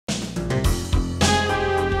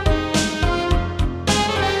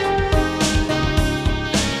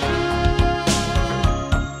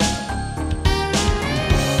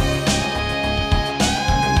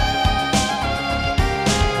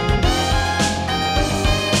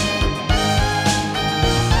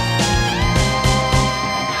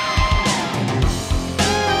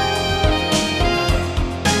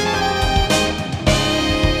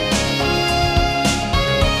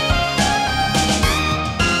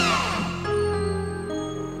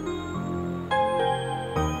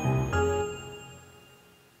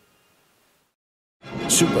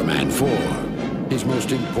Superman 4, his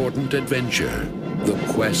most important adventure, the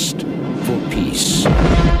quest for peace.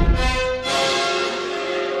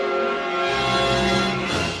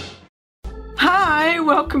 Hi,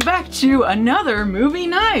 welcome back to another Movie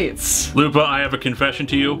Nights. Lupa, I have a confession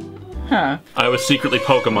to you. Huh. I was secretly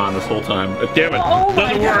Pokemon this whole time. Damn it. Oh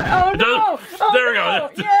my Doesn't God. work. Oh It no. doesn't- Oh, there we no.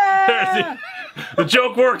 go. Yeah. The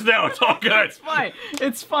joke works now. It's all good. It's fine.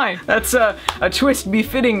 It's fine. That's a twist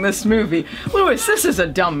befitting this movie. Lewis, this is a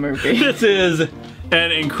dumb movie. This is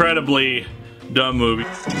an incredibly dumb movie.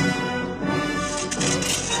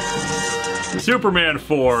 Superman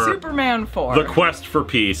 4. Superman 4. The Quest for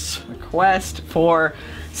Peace. The Quest for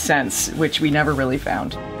Sense, which we never really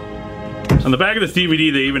found. On the back of this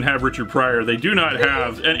DVD, they even have Richard Pryor. They do not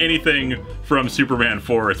have anything from Superman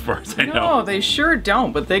 4, as far as I know. No, they sure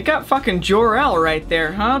don't, but they got fucking Jor-El right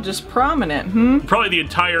there, huh? Just prominent, Probably the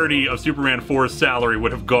entirety of Superman 4's salary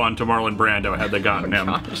would have gone to Marlon Brando had they gotten him.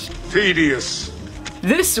 Gosh. Tedious.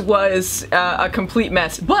 This was a complete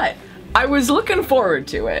mess, but I was looking forward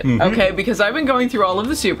to it, okay? Because I've been going through all of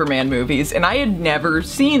the Superman movies, and I had never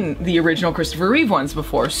seen the original Christopher Reeve ones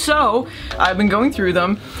before, so I've been going through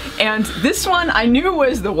them, and this one I knew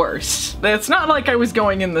was the worst. It's not like I was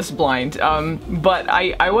going in this blind, but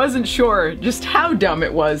I wasn't sure just how dumb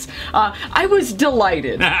it was. I was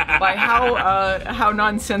delighted by how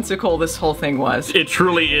nonsensical this whole thing was. It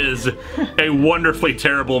truly is a wonderfully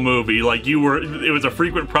terrible movie. Like, it was a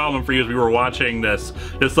frequent problem for you as we were watching this.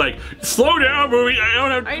 It's like, slow down, movie. I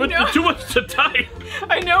don't have too much to type.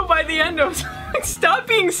 I know, by the end I was like, stop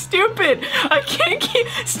being stupid. I can't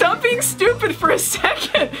stop being stupid for a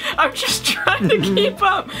second. I'm just trying to keep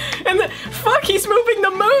up. And fuck, he's moving the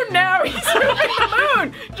moon now. He's moving the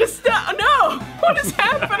moon. Just stop. No, what is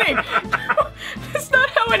happening? That's not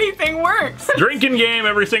how anything works. Drinking game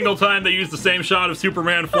every single time they use the same shot of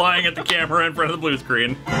Superman flying at the camera in front of the blue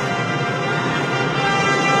screen.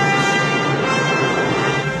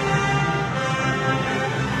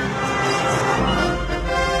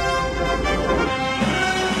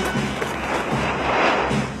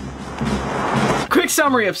 Quick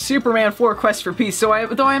summary of Superman 4 Quest for Peace. So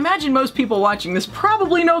though I imagine most people watching this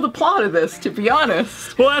probably know the plot of this, to be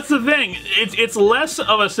honest. Well, that's the thing. It's less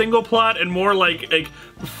of a single plot and more like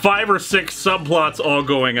 5 or 6 subplots all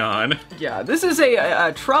going on. Yeah, this is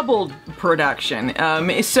a troubled production.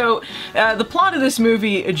 The plot of this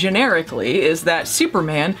movie, generically, is that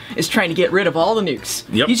Superman is trying to get rid of all the nukes.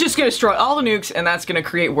 Yep. He's just gonna destroy all the nukes, and that's gonna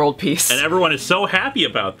create world peace. And everyone is so happy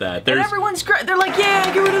about that. And everyone's great. They're like,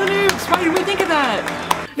 yeah, get rid of the nukes. Why didn't we think of that?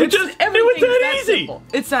 It was that easy. Simple.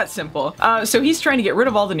 It's that simple. So he's trying to get rid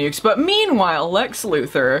of all the nukes, but meanwhile, Lex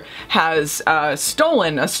Luthor has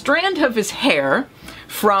stolen a strand of his hair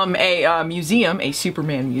from a museum, a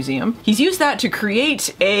Superman museum. He's used that to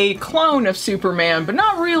create a clone of Superman, but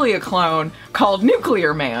not really a clone, called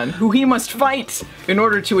Nuclear Man, who he must fight in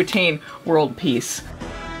order to attain world peace.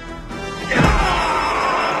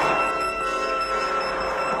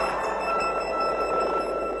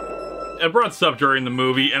 I brought this up during the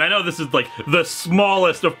movie, and I know this is like the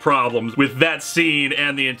smallest of problems with that scene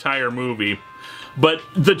and the entire movie. But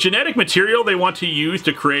the genetic material they want to use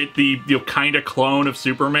to create the kind of clone of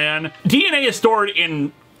Superman, DNA is stored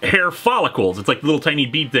in hair follicles. It's like the little tiny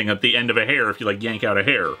bead thing at the end of a hair if you like yank out a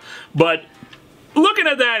hair. But looking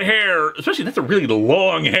at that hair, especially that's a really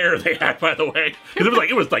long hair they had, by the way, because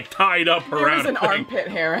it was like tied up around. It was an armpit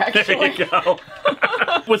hair, actually. There you go.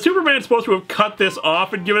 Was Superman supposed to have cut this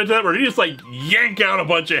off and given it to them, or did he just like yank out a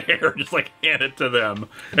bunch of hair and just like hand it to them,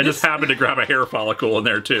 and just happened to grab a hair follicle in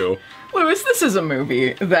there too? Lewis, this is a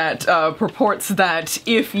movie that purports that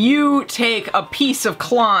if you take a piece of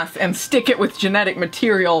cloth and stick it with genetic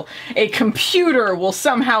material, a computer will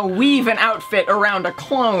somehow weave an outfit around a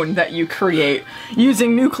clone that you create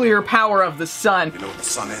using nuclear power of the sun. You know what the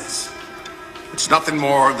sun is? It's nothing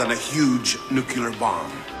more than a huge nuclear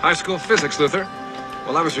bomb. High school physics, Luther.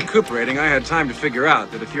 While I was recuperating, I had time to figure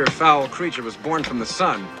out that if your foul creature was born from the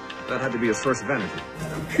sun, that had to be a source of energy.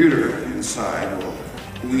 The computer inside will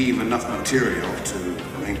weave enough material to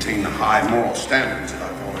maintain the high moral standards that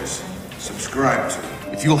our boys subscribe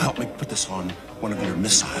to. If you'll help me put this on one of your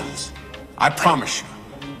missiles, I promise you,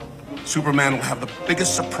 Superman will have the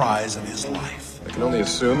biggest surprise of his life. I can only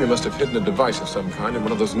assume you must have hidden a device of some kind in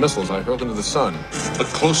one of those missiles I hurled into the sun. Look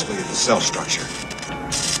closely at the cell structure.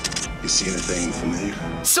 You see anything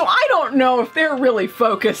familiar? So I don't know if they're really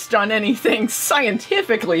focused on anything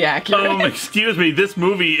scientifically accurate. Excuse me, this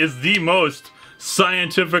movie is the most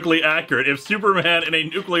scientifically accurate. If Superman and a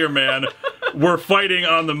nuclear man were fighting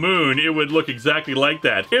on the moon, it would look exactly like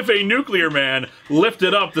that. If a nuclear man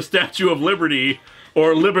lifted up the Statue of Liberty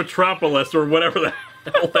or Libertropolis or whatever the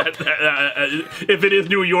if it is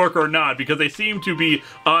New York or not, because they seem to be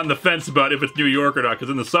on the fence about if it's New York or not, because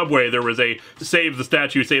in the subway there was a save the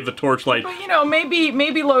statue, save the torchlight. But, you know,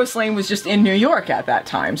 maybe Lois Lane was just in New York at that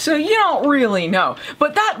time, so you don't really know.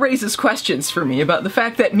 But that raises questions for me about the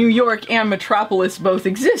fact that New York and Metropolis both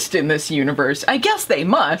exist in this universe. I guess they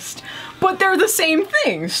must, but they're the same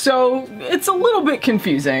thing, so it's a little bit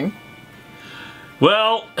confusing.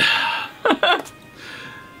 Well...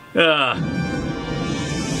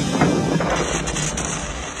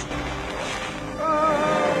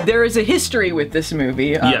 There is a history with this movie,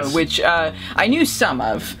 yes. which I knew some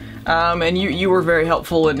of, and you were very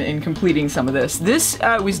helpful in completing some of this. This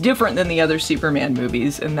was different than the other Superman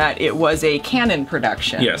movies in that it was a canon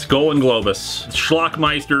production. Yes, Golden Globus.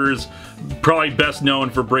 Schlockmeisters, probably best known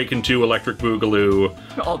for Breakin' 2, Electric Boogaloo.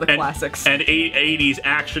 All the classics. And 80s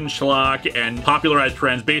action schlock and popularized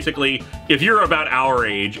trends. Basically, if you're about our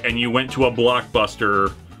age and you went to a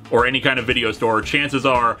Blockbuster or any kind of video store, chances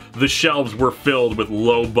are the shelves were filled with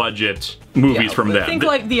low-budget movies from them. Think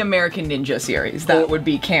like the American Ninja series. That would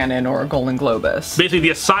be canon or Golden Globus. Basically the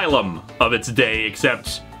Asylum of its day,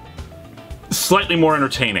 except slightly more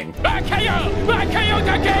entertaining.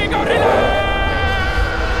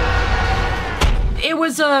 It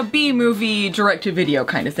was a B-movie direct-to-video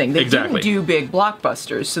kind of thing. They Exactly. didn't do big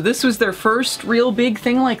blockbusters, so this was their first real big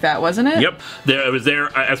thing like that, wasn't it? Yep. It was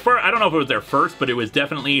their, as far, I don't know if it was their first, but it was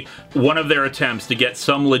definitely one of their attempts to get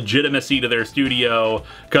some legitimacy to their studio,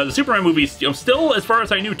 because the Superman movies, you know, still, as far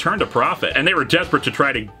as I knew, turned a profit, and they were desperate to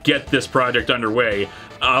try to get this project underway,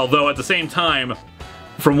 although at the same time,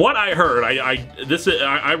 from what I heard,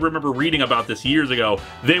 I remember reading about this years ago,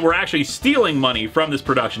 they were actually stealing money from this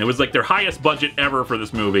production. It was like their highest budget ever for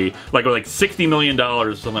this movie, like $60 million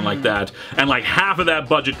or something like that, and like half of that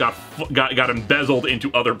budget got embezzled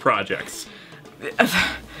into other projects.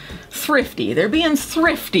 Thrifty. They're being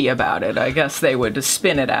thrifty about it, I guess they would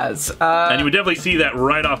spin it as. And you would definitely see that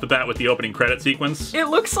right off the bat with the opening credit sequence. It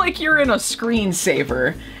looks like you're in a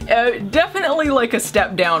screensaver. Definitely like a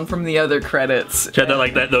step down from the other credits. Had that,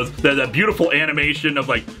 like that beautiful animation of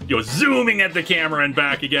like, you know, zooming at the camera and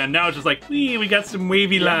back again. Now it's just like, we got some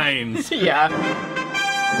wavy lines. Yeah.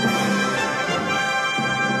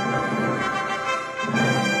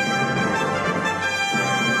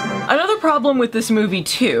 Another problem with this movie,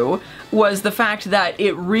 too, was the fact that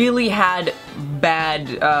it really had bad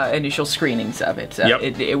initial screenings of it. Yep.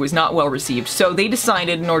 It was not well received. So they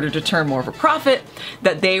decided, in order to turn more of a profit,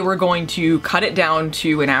 that they were going to cut it down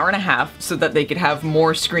to an hour and a half so that they could have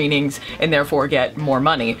more screenings and therefore get more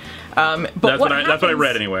money. But that's what I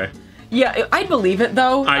read anyway. Yeah, I'd believe it,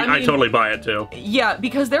 though. I mean, totally buy it, too. Yeah,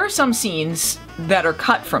 because there are some scenes that are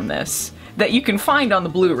cut from this that you can find on the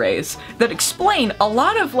Blu-rays that explain a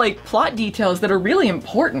lot of, like, plot details that are really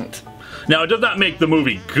important. Now, it does not make the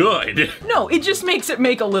movie good. No, it just makes it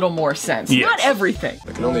make a little more sense. Yes. Not everything.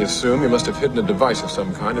 I can only assume you must have hidden a device of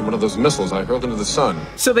some kind in one of those missiles I hurled into the sun.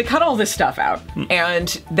 So they cut all this stuff out, and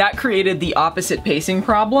that created the opposite pacing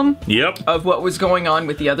problem of what was going on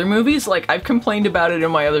with the other movies. Like, I've complained about it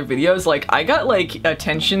in my other videos. Like, I got, like,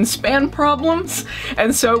 attention span problems,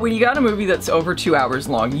 and so when you got a movie that's over 2 hours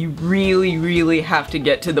long, you really, really have to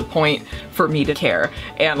get to the point for me to care.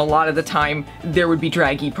 And a lot of the time, there would be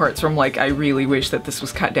draggy parts from, like, I really wish that this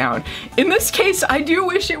was cut down. In this case, I do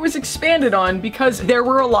wish it was expanded on because there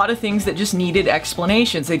were a lot of things that just needed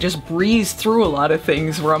explanations. They just breezed through a lot of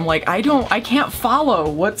things where I'm like, I can't follow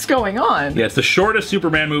what's going on. Yeah, it's the shortest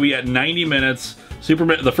Superman movie at 90 minutes.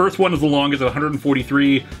 Superman, the first one is the longest at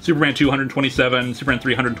 143, Superman 2, 127, Superman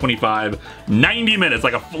 3, 125. 90 minutes,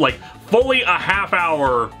 like fully a half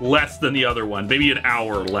hour less than the other one, maybe an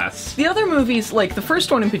hour less. The other movies, like the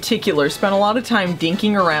first one in particular, spent a lot of time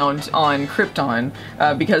dinking around on Krypton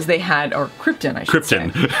because they had, or Krypton, I should say.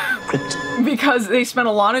 Krypton. Because they spent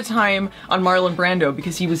a lot of time on Marlon Brando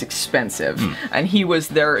because he was expensive and he was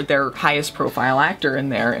their highest profile actor in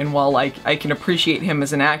there. And while like I can appreciate him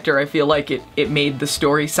as an actor, I feel like it made the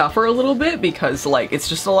story suffer a little bit because like it's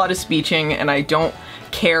just a lot of speeching and I don't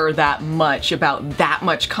care that much about that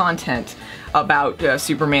much content about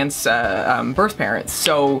Superman's birth parents.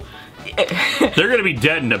 So they're gonna be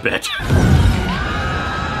dead in a bit.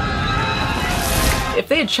 If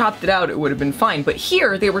they had chopped it out, it would have been fine, but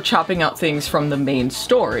here they were chopping out things from the main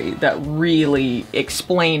story that really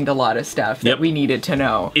explained a lot of stuff that we needed to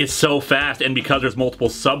know. It's so fast, and because there's multiple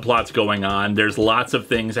subplots going on, there's lots of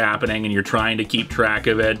things happening, and you're trying to keep track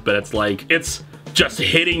of it, but it's like, it's just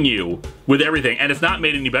hitting you with everything, and it's not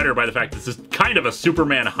made any better by the fact this is kind of a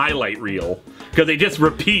Superman highlight reel. because they just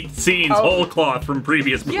repeat scenes whole cloth from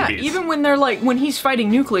previous movies. Yeah, even when they're like, when he's fighting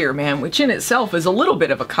Nuclear Man, which in itself is a little bit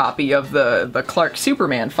of a copy of the Clark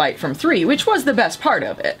Superman fight from 3, which was the best part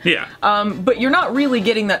of it. Yeah. But you're not really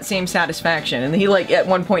getting that same satisfaction. And he, like, at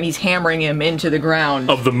one point he's hammering him into the ground.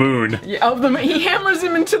 Of the moon. He hammers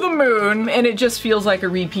him into the moon, and it just feels like a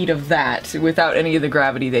repeat of that without any of the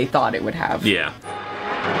gravity they thought it would have. Yeah.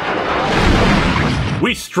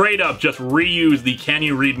 We straight up just reused the "Can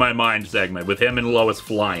you read my mind" segment with him and Lois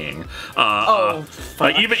flying.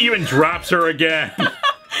 Even drops her again.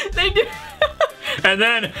 They do. And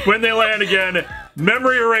then when they land again,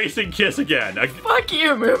 memory erasing kiss again. Fuck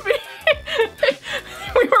you, movie.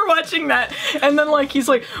 We were watching that, and then, like, he's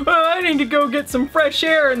like, oh, I need to go get some fresh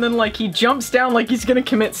air, and then, like, he jumps down like he's gonna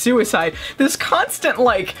commit suicide. This constant,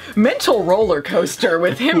 like, mental roller coaster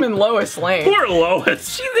with him and Lois Lane. Poor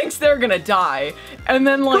Lois. She thinks they're gonna die, and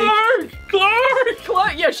then, like...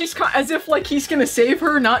 Clark! Yeah, she's as if, like, he's gonna save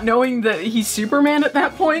her, not knowing that he's Superman at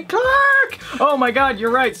that point. Clark! Oh my god,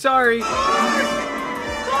 you're right, sorry.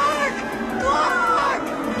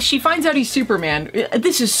 She finds out he's Superman.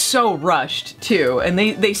 This is so rushed, too. And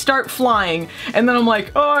they start flying, and then I'm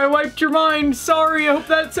like, oh, I wiped your mind. Sorry, I hope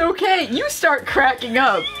that's okay. You start cracking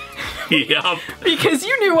up. Yep. Because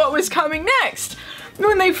you knew what was coming next.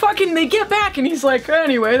 When they get back, and he's like,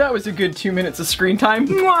 anyway, that was a good 2 minutes of screen time.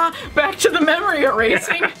 Mwah, back to the memory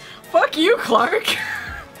erasing. Fuck you, Clark.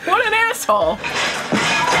 What an asshole.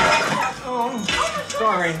 Oh,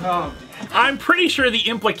 sorry. Oh. I'm pretty sure the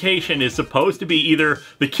implication is supposed to be either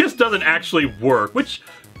the kiss doesn't actually work, which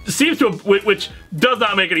does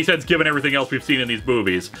not make any sense given everything else we've seen in these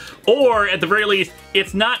movies, or at the very least,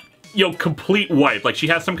 it's not, you know, complete wipe. Like, she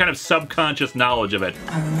has some kind of subconscious knowledge of it.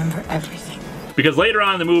 I remember everything. Because later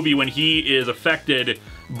on in the movie, when he is affected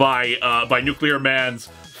by Nuclear Man's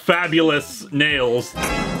fabulous nails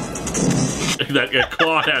that get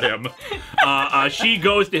clawed at him, she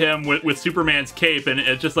goes to him with Superman's cape, and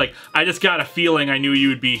it's just like, I just got a feeling I knew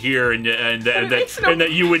you'd be here, and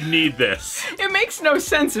that you would need this. It makes no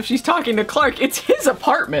sense if she's talking to Clark. It's his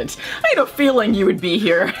apartment. I had a feeling you would be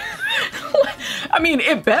here. I mean,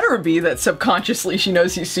 it better be that subconsciously she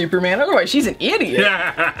knows he's Superman, otherwise she's an idiot.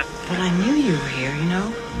 But I knew you were here, you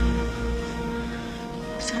know?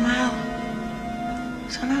 Somehow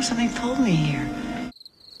something pulled me here.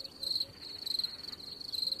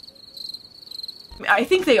 I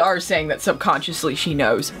think they are saying that subconsciously she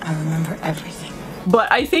knows. I remember everything.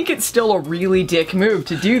 But I think it's still a really dick move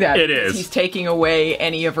to do that. It is. He's taking away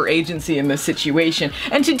any of her agency in this situation.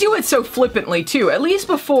 And to do it so flippantly, too. At least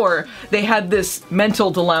before, they had this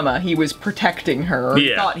mental dilemma. He was protecting her,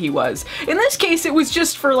 or thought he was. In this case, it was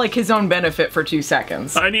just for, like, his own benefit for 2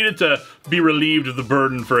 seconds. I needed to be relieved of the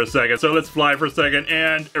burden for a second, so let's fly for a second,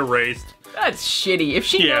 and erased. That's shitty. If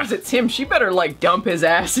she knows it's him, she better, like, dump his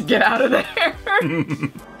ass and get out of there.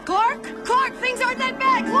 Clark, things aren't that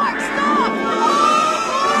bad. Clark, stop!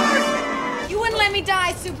 You wouldn't let me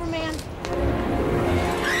die, Superman.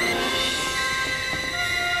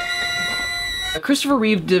 Christopher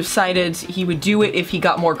Reeve decided he would do it if he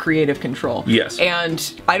got more creative control. Yes.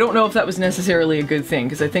 And I don't know if that was necessarily a good thing,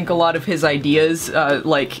 because I think a lot of his ideas,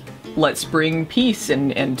 like, let's bring peace,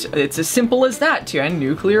 and it's as simple as that, to end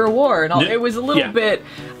nuclear war, and all, it was a little bit,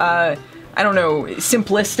 I don't know,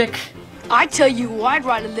 simplistic. I tell you who I'd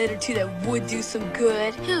write a letter to that would do some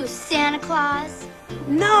good. Who, Santa Claus?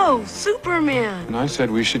 No, Superman. And I said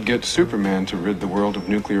we should get Superman to rid the world of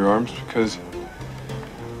nuclear arms because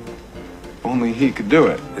only he could do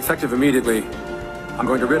it. Effective immediately, I'm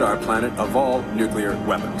going to rid our planet of all nuclear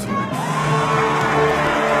weapons.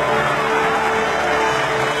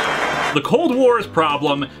 The Cold War's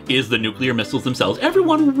problem is the nuclear missiles themselves.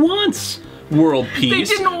 Everyone wants world peace.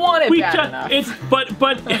 They didn't want it bad enough.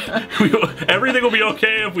 But everything will be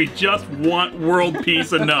okay if we just want world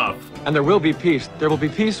peace enough. And there will be peace. There will be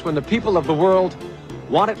peace when the people of the world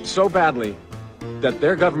want it so badly that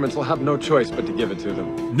their governments will have no choice but to give it to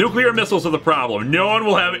them. Nuclear missiles are the problem. No one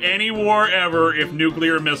will have any war ever if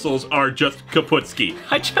nuclear missiles are just kaputski.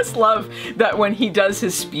 I just love that when he does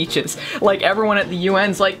his speeches, like, everyone at the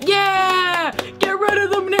UN's like, yeah, get rid of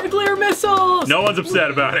the nuclear missiles. No one's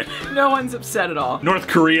upset about it. No one's upset at all. North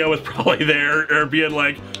Korea was probably there, or being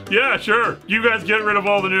like, yeah, sure, you guys get rid of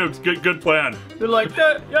all the nukes. Good plan. They're like,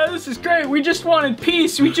 yeah, this is great. We just wanted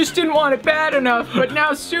peace. We just didn't want it bad enough. But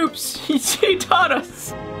now Soups, he taught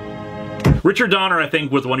us. Richard Donner, I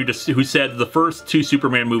think, was the one who said the first 2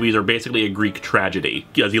 Superman movies are basically a Greek tragedy.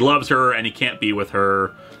 Because he loves her and he can't be with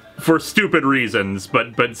her. for stupid reasons,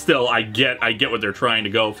 but still, I get what they're trying to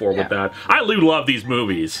go for with that. I do love these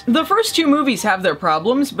movies. The first two movies have their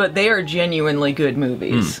problems, but they are genuinely good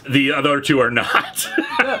movies. The other two are not.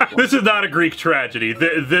 This is not a Greek tragedy.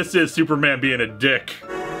 This is Superman being a dick.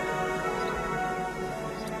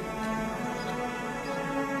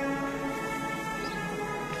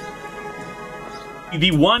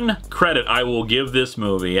 The one credit I will give this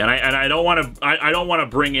movie, and I don't want to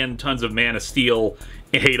bring in tons of Man of Steel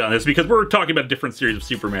hate on this because we're talking about a different series of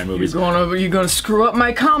Superman movies. You're gonna screw up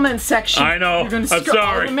my comment section. I know. You're gonna I'm screw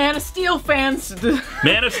sorry. all the Man of Steel fans.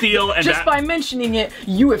 Man of Steel and just by mentioning it,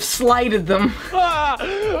 you have slighted them.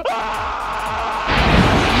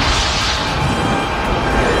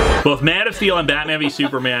 Both Man of Steel and Batman v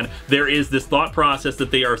Superman, there is this thought process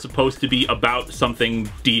that they are supposed to be about something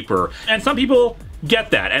deeper. And some people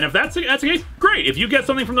get that. And if that's the case, great. If you get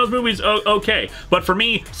something from those movies, okay. But for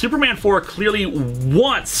me, Superman 4 clearly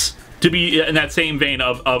wants to be in that same vein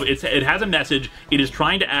of it has a message. It is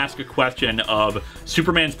trying to ask a question of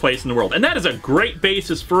Superman's place in the world. And that is a great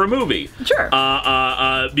basis for a movie. Sure.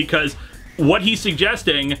 Because what he's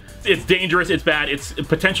suggesting, it's dangerous, it's bad, it's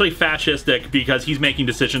potentially fascistic because he's making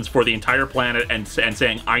decisions for the entire planet and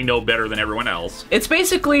saying, I know better than everyone else. It's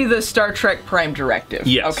basically the Star Trek Prime Directive.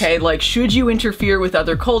 Yes. Okay, like, should you interfere with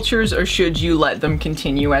other cultures or should you let them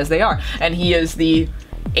continue as they are? And he is the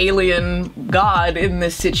alien god in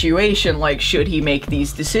this situation. Like, should he make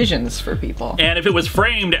these decisions for people? And if it was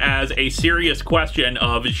framed as a serious question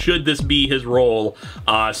of should this be his role,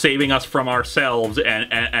 saving us from ourselves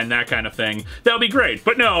and that kind of thing, that would be great.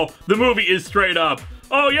 But no, the movie is straight up,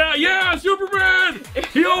 oh yeah, Superman!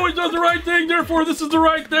 He always does the right thing, therefore this is the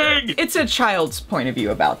right thing! It's a child's point of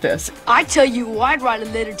view about this. I tell you who I'd write a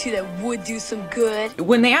letter to that would do some good.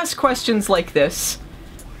 When they ask questions like this,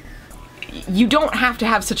 you don't have to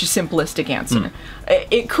have such a simplistic answer.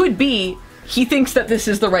 It could be he thinks that this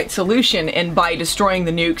is the right solution, and by destroying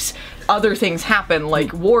the nukes, other things happen,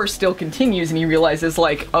 like war still continues, and he realizes,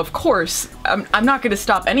 like, of course, I'm not going to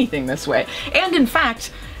stop anything this way. And in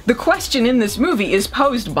fact, the question in this movie is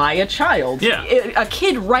posed by a child. Yeah. A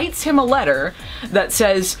kid writes him a letter that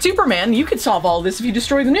says, Superman, you could solve all this if you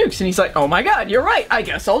destroy the nukes. And he's like, oh my god, you're right, I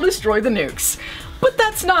guess I'll destroy the nukes. But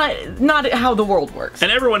that's not how the world works.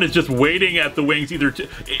 And everyone is just waiting at the wings either to...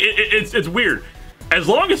 It's weird. As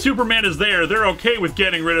long as Superman is there, they're okay with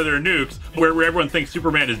getting rid of their nukes. Where everyone thinks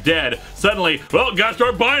Superman is dead, suddenly, well, gotta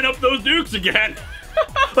start buying up those nukes again.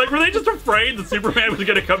 Like, were they just afraid that Superman was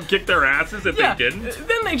gonna come kick their asses if they didn't?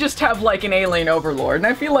 Then they just have, like, an alien overlord, and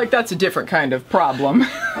I feel like that's a different kind of problem. There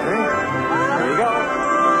you go.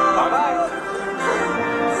 Bye-bye.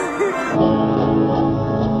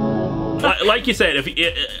 Like you said,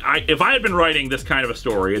 if I had been writing this kind of a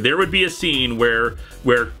story, there would be a scene where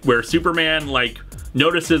Superman, like,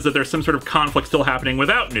 notices that there's some sort of conflict still happening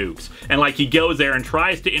without nukes, and, like, he goes there and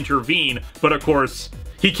tries to intervene, but of course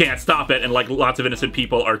he can't stop it, and, like, lots of innocent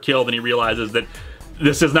people are killed, and he realizes that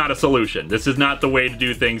this is not a solution. This is not the way to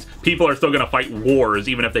do things. People are still going to fight wars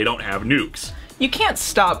even if they don't have nukes. You can't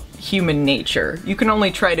stop human nature. You can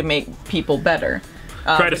only try to make people better.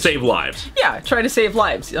 Try to save lives. Yeah, try to save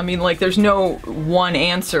lives. I mean, like, there's no one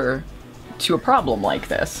answer to a problem like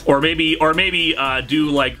this. Or maybe do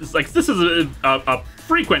like this is a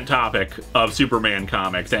frequent topic of Superman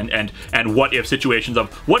comics and what if situations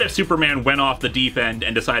of what if Superman went off the deep end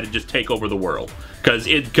and decided to just take over the world because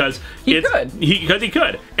he could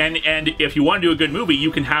and if you want to do a good movie,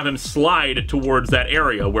 you can have him slide towards that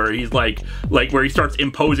area where he's like where he starts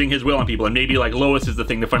imposing his will on people, and maybe like Lois is the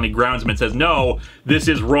thing that finally grounds him and says, no, this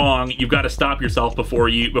is wrong, you've got to stop yourself before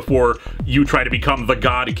you try to become the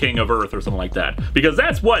god king of Earth or something like that, because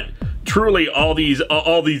that's what truly all these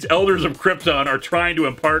elders of Krypton are trying to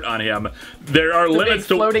impart on him. There are limits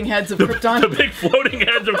to floating heads of Krypton. The big floating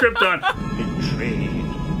heads of Krypton.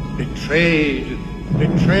 Betrayed.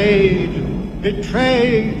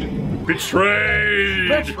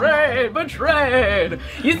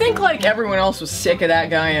 You think, like, everyone else was sick of that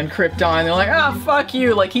guy in Krypton? They're like, ah, fuck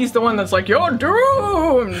you. Like, he's the one that's like, you're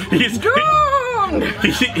doomed. He's doomed.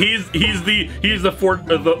 He's the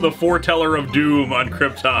foreteller of doom on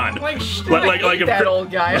Krypton. Like that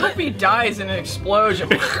old guy. I hope he dies in an explosion.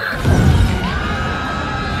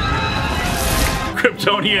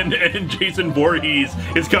 Kryptonian and Jason Voorhees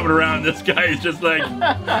is coming around. This guy is just like,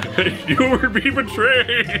 you were being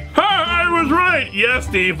betrayed. Ha! I was right. Yes,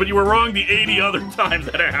 Steve, but you were wrong the 80 other times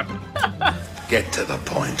that happened. Get to the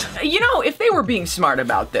point. You know, if they were being smart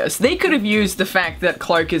about this, they could have used the fact that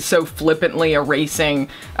Clark is so flippantly erasing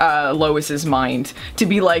Lois's mind to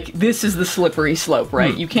be like, this is the slippery slope,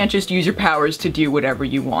 right? You can't just use your powers to do whatever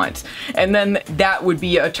you want. And then that would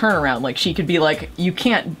be a turnaround. Like, she could be like, you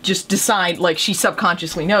can't just decide, like, she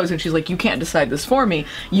subconsciously knows, and she's like, you can't decide this for me.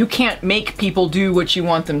 You can't make people do what you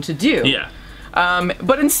want them to do. Yeah.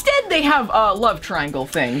 But instead they have a love triangle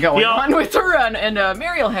thing going on with her and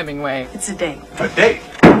Mariel Hemingway. It's a date. A date?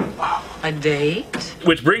 Wow. A date?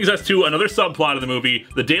 Which brings us to another subplot of the movie.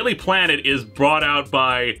 The Daily Planet is brought out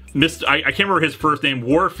by I can't remember his first name,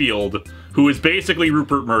 Warfield, who is basically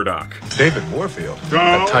Rupert Murdoch. David Warfield?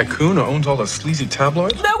 That tycoon who owns all the sleazy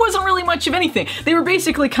tabloids? That wasn't really much of anything. They were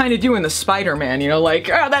basically kind of doing the Spider-Man, you know, like,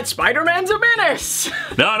 that Spider-Man's a menace!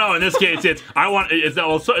 No, in this case, it's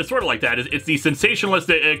sort of like that. It's the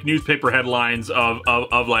sensationalistic newspaper headlines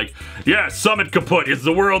of like, yeah, summit kaput, is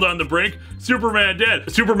the world on the brink? Superman dead.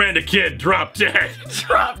 Superman the Kid, drop dead.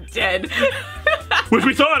 Drop dead. Which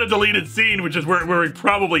we saw in a deleted scene, which is where we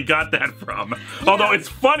probably got that from. Yeah. Although it's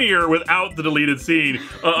funnier without the deleted scene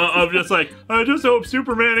of just like, I just hope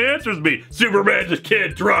Superman answers me. Superman the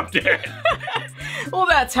Kid, drop dead. Well,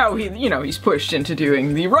 that's how he's pushed into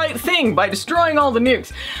doing the right thing by destroying all the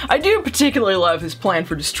nukes. I do particularly love his plan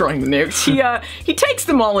for destroying the nukes. He takes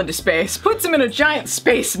them all into space, puts them in a giant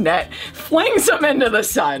space net, flings them into the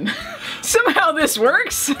sun. Somehow this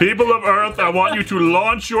works. People of Earth, I want you to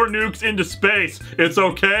launch your nukes into space. It's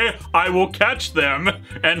okay. I will catch them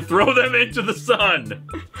and throw them into the sun.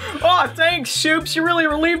 Oh, thanks, Shoops. You really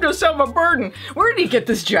relieved us of a burden. Where did he get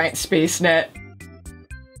this giant space net?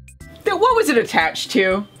 What was it attached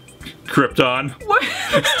to? Krypton. What?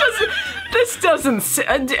 This doesn't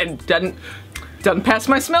pass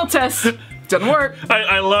my smell test. Doesn't work.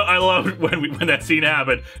 I love when that scene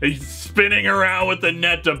happened. He's spinning around with the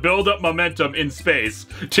net to build up momentum in space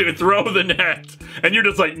to throw the net, and you're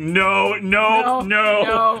just like, no.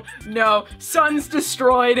 Sun's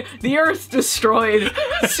destroyed. The Earth's destroyed.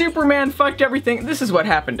 Superman fucked everything. This is what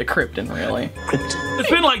happened to Krypton, really. It's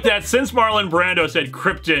been like that since Marlon Brando said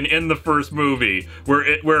Krypton in the first movie,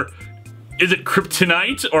 where is it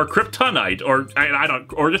kryptonite or kryptonite or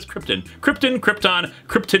or just Krypton? Krypton, Krypton,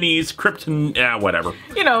 Kryptonese, Krypton, whatever.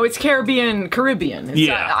 You know, it's Caribbean. It's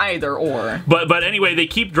either or. But anyway, they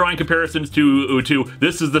keep drawing comparisons to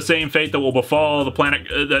this is the same fate that will befall the planet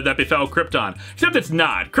that befell Krypton. Except it's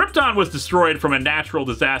not. Krypton was destroyed from a natural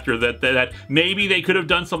disaster that maybe they could have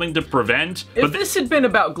done something to prevent. If this had been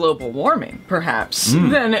about global warming, perhaps,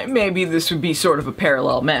 then maybe this would be sort of a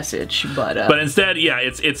parallel message. But instead, yeah,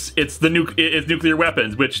 it's nuclear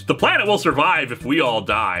weapons, which the planet will survive if we all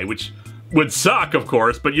die, which would suck, of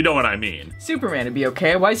course, but you know what I mean. Superman would be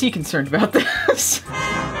okay. Why is he concerned about this?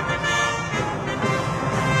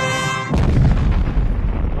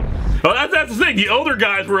 Well, that's the thing. The older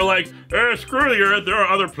guys were like, screw the Earth, there are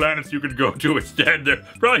other planets you could go to instead. They're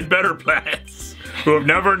probably better planets who have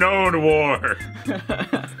never known war.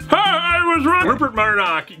 I was wrong. Rupert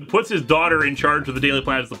Murdoch puts his daughter in charge of the Daily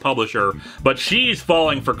Planet as the publisher, but she's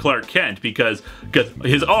falling for Clark Kent because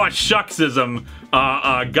his "oh shucksism"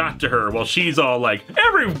 got to her. Well, she's all like,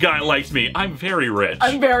 every guy likes me. I'm very rich.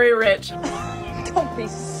 I'm very rich. Don't be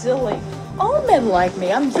silly. All men like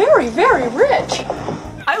me. I'm very, very rich.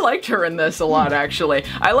 I liked her in this a lot, actually.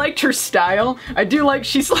 I liked her style. I do like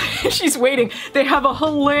she's waiting. They have a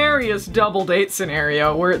hilarious double date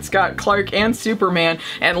scenario where it's got Clark and Superman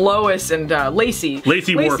and Lois and Lacey.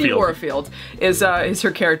 Lacey Warfield is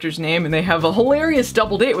her character's name, and they have a hilarious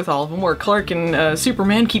double date with all of them where Clark and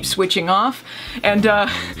Superman keep switching off. And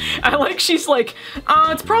I like she's like,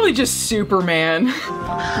 it's probably just Superman.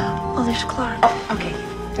 Oh, there's Clark. Oh, okay.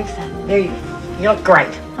 Fix that. There you go. You look great.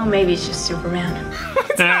 Oh, maybe it's just Superman.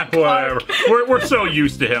 Whatever. We're so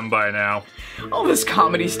used to him by now. All this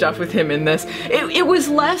comedy stuff with him in this. It was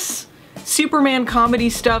less Superman comedy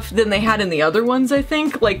stuff than they had in the other ones, I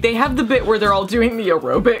think. Like, they have the bit where they're all doing the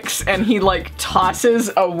aerobics and he, like, tosses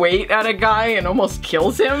a weight at a guy and almost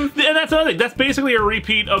kills him. And that's another thing. That's basically a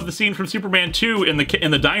repeat of the scene from Superman 2 in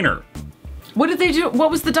the diner. What did they do?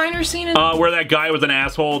 What was the diner scene in? Where that guy was an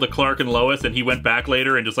asshole to Clark and Lois, and he went back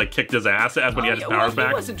later and just like kicked his ass when he had his powers back.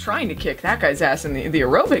 He wasn't trying to kick that guy's ass in the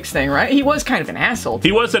aerobics thing, right? He was kind of an asshole.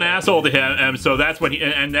 He was an asshole to him, and so that's when he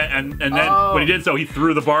and then when he did so, he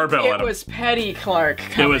threw the barbell at him. It was Petty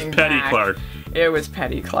Clark. It was Petty Clark. It was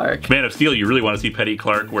Petty Clark. Man of Steel, you really want to see Petty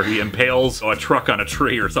Clark where he impales a truck on a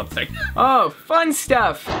tree or something. Oh, fun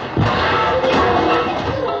stuff.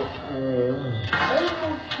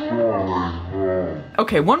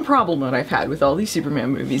 Okay, one problem that I've had with all these Superman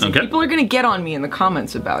movies, and people are gonna get on me in the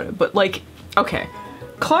comments about it, but like, okay,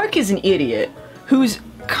 Clark is an idiot who's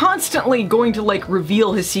constantly going to like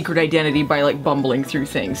reveal his secret identity by like bumbling through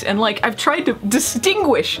things. And like I've tried to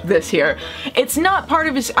distinguish this here. It's not part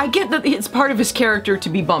of his, I get that it's part of his character to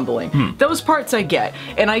be bumbling. Those parts I get.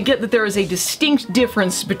 And I get that there is a distinct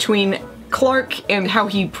difference between Clark and how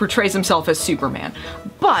he portrays himself as Superman.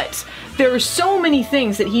 But there are so many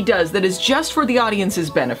things that he does that is just for the audience's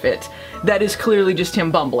benefit that is clearly just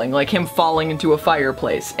him bumbling, like him falling into a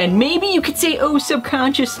fireplace. And maybe you could say, oh,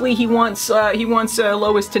 subconsciously he wants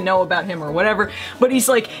Lois to know about him or whatever, but he's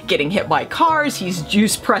like getting hit by cars, he's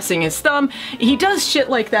juice pressing his thumb. He does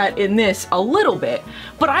shit like that in this a little bit,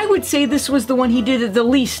 but I would say this was the one he did it the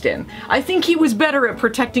least in. I think he was better at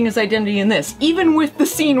protecting his identity in this, even with the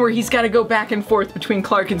scene where he's got to go back and forth between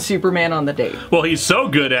Clark and Superman on the date. Well, he's so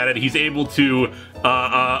good at it, he's able to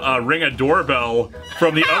ring a doorbell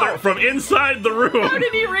from the other, from inside the room. How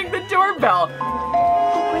did he ring the doorbell?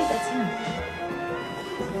 Oh, wait, that's him.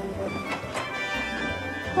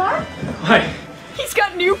 Clark? Hi. He's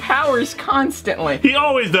got new powers constantly. He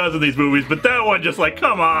always does in these movies, but that one just like,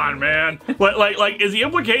 come on, man. Like, is the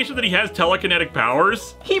implication that he has telekinetic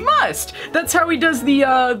powers? He must. That's how he does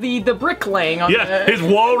the bricklaying on his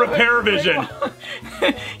wall repair vision.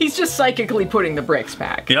 He's just psychically putting the bricks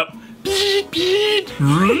back. Yep.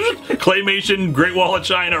 Claymation Great Wall of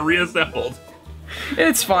China reassembled.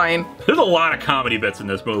 It's fine. There's a lot of comedy bits in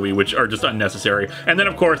this movie which are just unnecessary. And then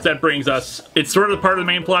of course that brings us, it's sort of part of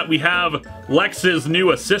the main plot, we have Lex's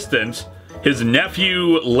new assistant, his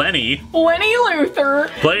nephew Lenny. Lenny Luthor.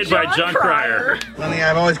 Played by John Cryer. Lenny,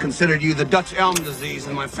 I've always considered you the Dutch elm disease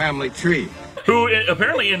in my family tree. Who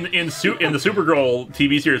apparently in the Supergirl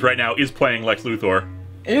TV series right now is playing Lex Luthor.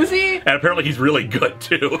 Is he? And apparently he's really good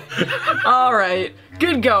too. Alright.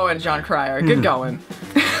 Good going, John Cryer. Good going.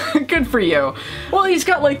 Good for you. Well, he's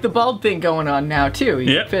got like the bald thing going on now too.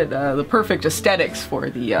 He fit the perfect aesthetics for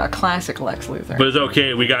the classic Lex Luthor. But it's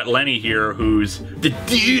okay, we got Lenny here who's the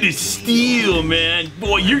dude of steel, man.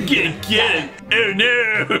 Boy, you're gonna get it. Oh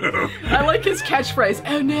no. I like his catchphrase.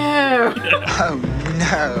 Oh no. Oh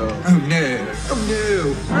no. Oh no. Oh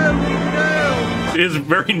no. Oh no. Is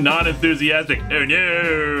very non-enthusiastic. Oh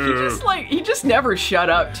no. He just never shut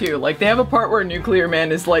up too. Like they have a part where Nuclear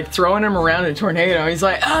Man is like throwing him around in a tornado. He's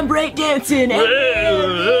like, I'm breakdancing. Around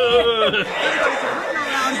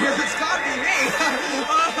here, it's gotta be me.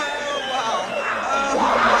 Wow,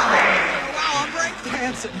 I'm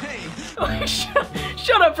breakdancing. Hey.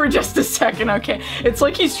 Shut up for just a second, okay? It's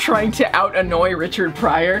like he's trying to out-annoy Richard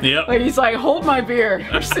Pryor. Yep. Like he's like, hold my beer,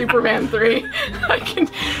 or Superman 3.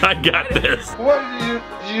 I got this. What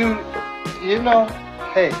you know,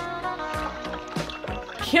 hey.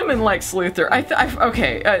 Him and Lex Luthor,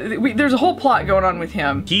 there's a whole plot going on with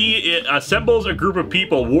him. He assembles a group of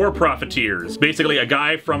people, war profiteers. Basically a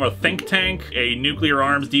guy from a think tank, a nuclear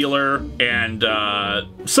arms dealer, and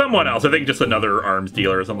someone else. I think just another arms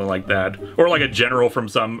dealer or something like that. Or like a general from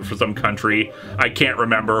some country. I can't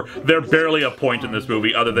remember. They're barely a point in this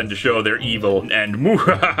movie other than to show they're evil. And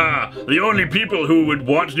the only people who would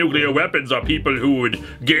want nuclear weapons are people who would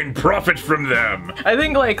gain profit from them. I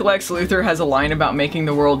think like Lex Luthor has a line about making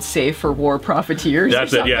the world safe for war profiteers.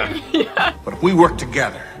 That's it, yeah. Yeah. But if we work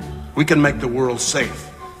together, we can make the world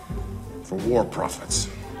safe for war profits.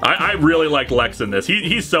 I really liked Lex in this.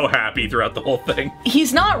 He's so happy throughout the whole thing.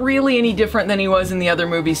 He's not really any different than he was in the other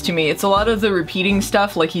movies to me. It's a lot of the repeating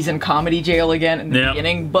stuff, like he's in comedy jail again in the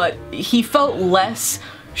beginning, but he felt less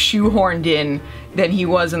shoehorned in than he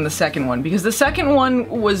was in the second one, because the second one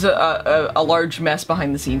was a large mess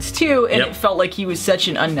behind the scenes too, and it felt like he was such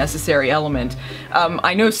an unnecessary element.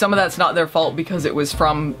 I know some of that's not their fault because it was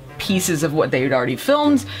from pieces of what they had already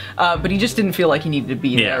filmed, but he just didn't feel like he needed to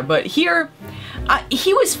be there. But here,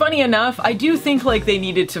 he was funny enough. I do think like they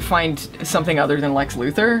needed to find something other than Lex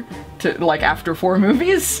Luthor to like after 4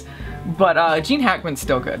 movies. But Gene Hackman's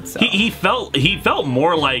still good. So. He felt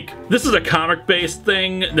more like this is a comic-based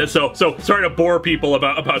thing. So sorry to bore people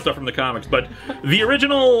about stuff from the comics, but the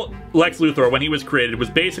original Lex Luthor, when he was created, was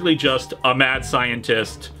basically just a mad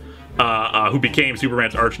scientist who became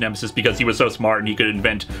Superman's arch nemesis because he was so smart and he could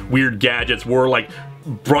invent weird gadgets, wore like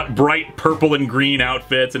bright purple and green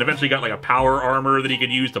outfits, and eventually got like a power armor that he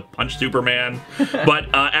could use to punch Superman. But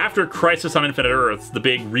after Crisis on Infinite Earths, the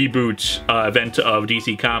big reboot event of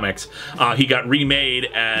DC Comics, he got remade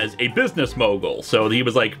as a business mogul. So he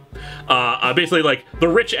was like basically like the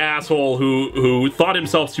rich asshole who thought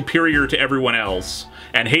himself superior to everyone else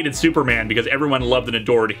and hated Superman because everyone loved and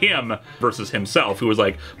adored him versus himself, who was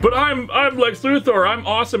like, but I'm Lex Luthor, I'm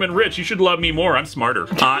awesome and rich, you should love me more, I'm smarter.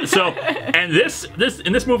 And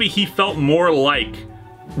in this movie, he felt more like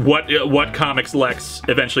what Comics Lex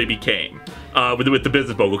eventually became. with the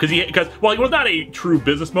business mogul, because while he was not a true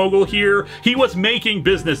business mogul here, he was making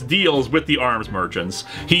business deals with the arms merchants.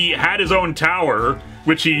 He had his own tower,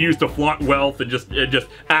 which he used to flaunt wealth and just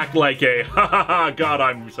act like a ha ha ha, God,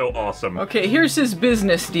 I'm so awesome. Okay, here's his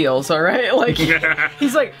business deals, all right? Like,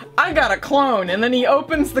 he's like, I got a clone, and then he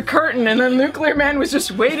opens the curtain, and then Nuclear Man was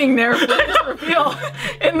just waiting there for his reveal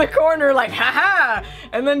in the corner, like, ha ha.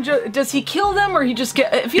 And then does he kill them, or he just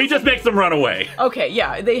get? He just makes them run away. Okay,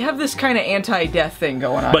 yeah, they have this kind of anti-death thing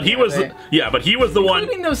going on. But he was, but he was the one.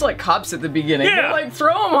 Including those like cops at the beginning. Yeah. They like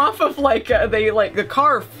throw him off of like the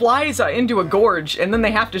car flies into a gorge, and then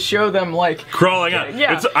they have to show them like crawling up.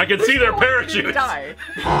 Yeah, I can see their parachutes. Die.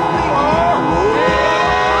 All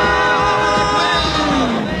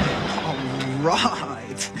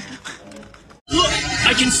right. Look,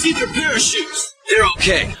 I can see their parachutes. They're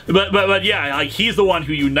okay. But yeah, like he's the one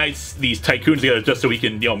who unites these tycoons together just so he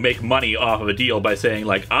can, make money off of a deal by saying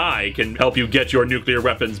like, I can help you get your nuclear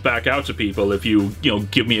weapons back out to people if you,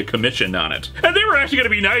 give me a commission on it. And they were actually gonna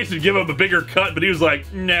be nice and give him a bigger cut, but he was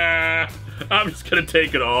like, nah, I'm just gonna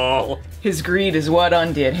take it all. His greed is what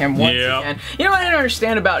undid him once again. You know what I don't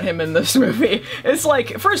understand about him in this movie? It's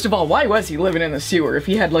like, first of all, why was he living in the sewer if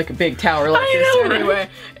he had like a big tower like this anyway? Right?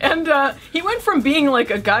 And he went from being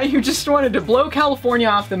like a guy who just wanted to blow California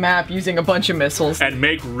off the map using a bunch of missiles. And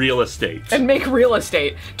make real estate.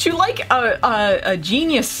 To like a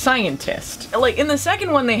genius scientist. Like in the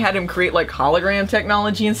second one they had him create like hologram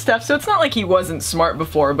technology and stuff, so it's not like he wasn't smart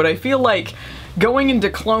before, but I feel like going into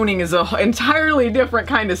cloning is an entirely different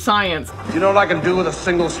kind of science. You know what I can do with a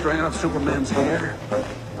single strand of Superman's hair?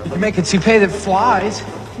 You make a toupee that flies.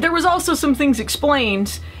 There was also some things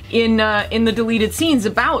explained in the deleted scenes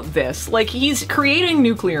about this. Like, he's creating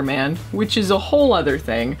Nuclear Man, which is a whole other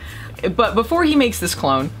thing. But before he makes this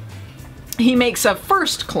clone, he makes a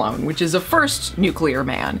first clone, which is a first Nuclear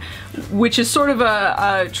Man, which is sort of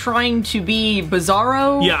a trying to be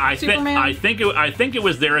Bizarro. Yeah, I Superman. think it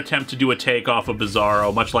was their attempt to do a takeoff of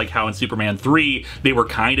Bizarro, much like how in Superman 3 they were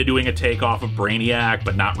kind of doing a takeoff of Brainiac,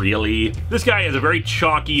 but not really. This guy has a very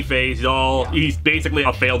chalky face. He's basically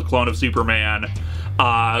a failed clone of Superman.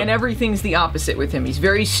 And everything's the opposite with him. He's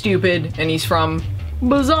very stupid, and he's from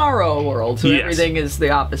Bizarro world, so everything is the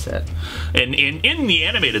opposite. And in the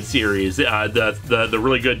animated series, the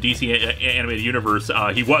really good DC animated universe,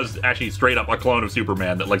 he was actually straight up a clone of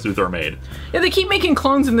Superman that Lex Luthor made. Yeah, they keep making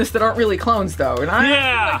clones in this that aren't really clones, though, and I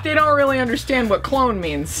feel like they don't really understand what clone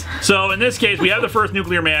means. So in this case, we have the first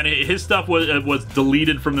Nuclear Man. His stuff was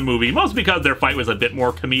deleted from the movie, mostly because their fight was a bit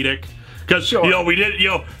more comedic. Because we did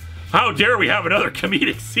how dare we have another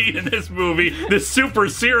comedic scene in this movie? This super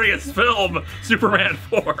serious film, Superman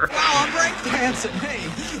 4. Wow, I'm breakdancing. Hey,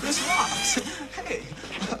 this rocks. Hey.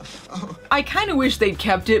 I kind of wish they'd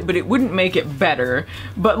kept it, but it wouldn't make it better.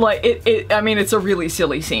 But like, I mean, it's a really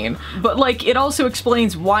silly scene. But like, it also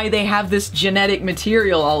explains why they have this genetic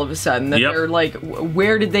material all of a sudden. That they're like,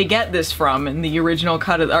 where did they get this from in the original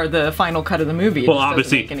cut or the final cut of the movie? It just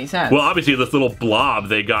doesn't make any sense. Well, obviously, this little blob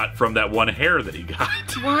they got from that one hair that he got.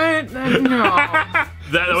 What? No.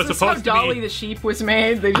 That was supposed how to Dolly the sheep was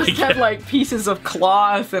made. They just had like pieces of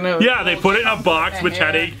cloth and they put it in a box which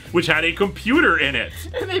had a computer in it.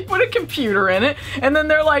 And they put a computer in it, and then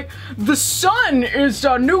they're like, the sun is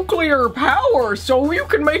nuclear power, so you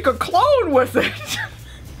can make a clone with it.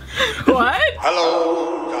 What?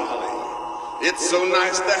 Hello, Dolly. It's so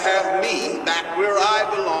nice to have me back where I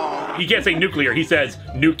belong. He can't say nuclear, he says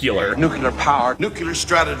nuclear. Nuclear power, nuclear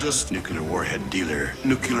strategist, nuclear warhead dealer,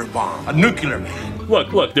 nuclear bomb, a nuclear man.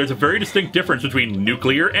 Look, there's a very distinct difference between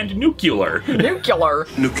nuclear and nuclear. Nuclear.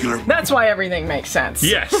 Nuclear. That's why everything makes sense.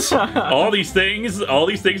 Yes. all these things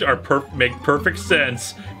are make perfect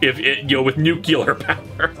sense if with nuclear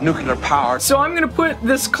power. Nuclear power. So I'm gonna put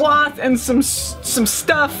this cloth and some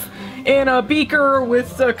stuff in a beaker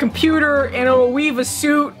with a computer, and it'll weave a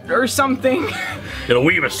suit or something. It'll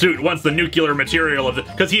weave a suit once the nuclear material of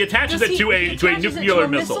because he attaches it to a nuclear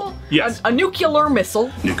missile. Yes, a nuclear missile.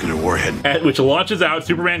 Nuclear warhead, which launches out.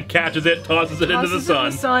 Superman catches it, tosses it into the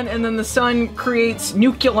sun. And then the sun creates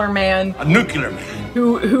Nuclear Man. A nuclear man.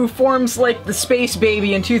 Who forms like the space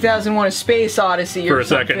baby in 2001: A Space Odyssey. For a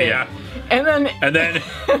second, yeah. And then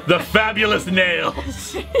the fabulous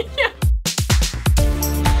nails. Yeah.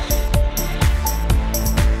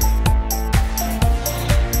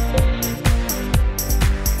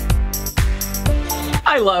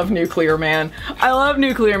 I love Nuclear Man. I love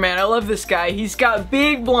Nuclear Man. I love this guy. He's got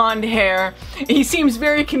big blonde hair. He seems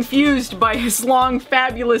very confused by his long,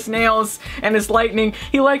 fabulous nails and his lightning.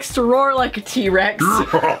 He likes to roar like a T-Rex.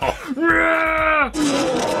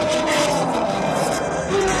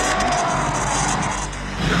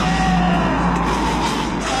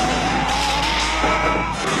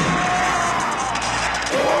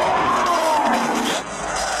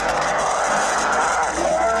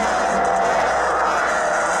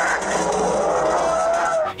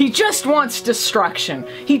 just wants destruction.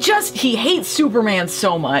 He hates Superman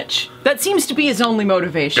so much. That seems to be his only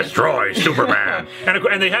motivation. Destroy Superman.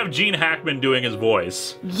 and they have Gene Hackman doing his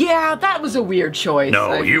voice. Yeah, that was a weird choice.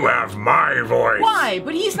 No, you have my voice. Why?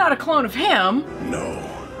 But he's not a clone of him. No.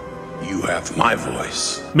 You have my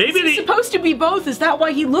voice. Maybe he's supposed to be both. Is that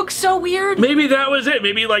why he looks so weird? Maybe that was it.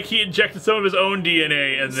 Maybe like he injected some of his own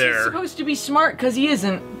DNA in there. He's supposed to be smart because he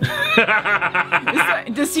isn't.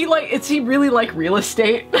 Is he really like real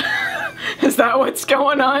estate? Is that what's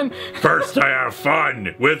going on? First I have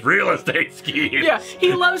fun with real estate schemes. Yeah,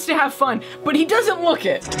 he loves to have fun, but he doesn't look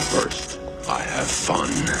it. First, I have fun.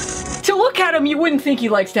 To look at him, you wouldn't think he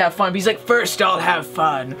likes to have fun, but he's like, first I'll have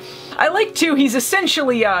fun. I like, too, he's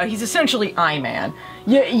essentially I-Man.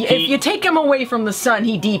 If you take him away from the sun,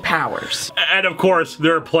 he depowers. And of course,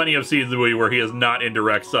 there are plenty of scenes in the movie where he is not in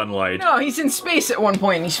direct sunlight. No, he's in space at one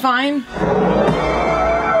point and he's fine.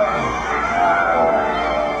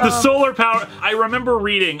 The solar power, I remember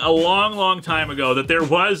reading a long, long time ago that there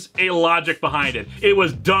was a logic behind it. It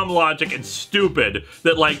was dumb logic and stupid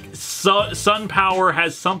that like sun power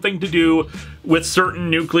has something to do with certain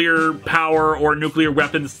nuclear power or nuclear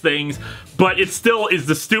weapons things, but it still is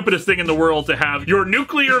the stupidest thing in the world to have your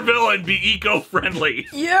nuclear villain be eco-friendly.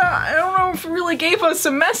 Yeah, I don't know if it really gave us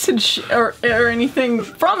a message or anything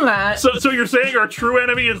from that. So you're saying our true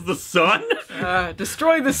enemy is the sun?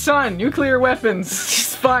 Destroy the sun, nuclear weapons,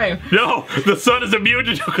 it's fine. No, the sun is immune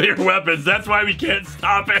to nuclear weapons, that's why we can't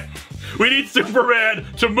stop it. We need Superman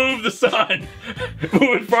to move the sun.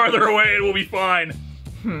 Move it farther away and we'll be fine.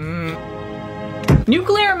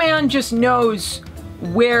 Nuclear Man just knows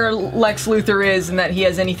where Lex Luthor is and that he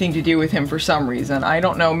has anything to do with him for some reason. I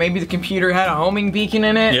don't know, maybe the computer had a homing beacon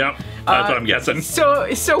in it? Yep, that's what I'm guessing.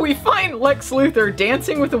 So we find Lex Luthor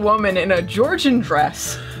dancing with a woman in a Georgian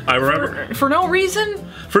dress. I remember. For no reason?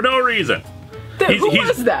 For no reason. Who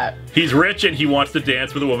was that? He's rich and he wants to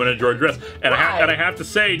dance with a woman in a Georgian dress. And I have to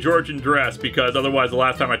say Georgian dress because otherwise the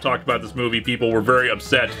last time I talked about this movie, people were very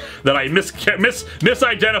upset that I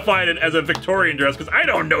misidentified it as a Victorian dress because I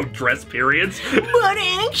don't know dress periods. But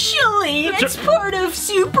actually, it's part of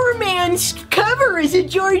Superman's cover is a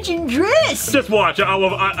Georgian dress. Just watch. It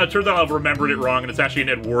turns out I've remembered it wrong and it's actually an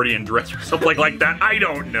Edwardian dress or something like that. I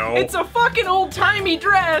don't know. It's a fucking old-timey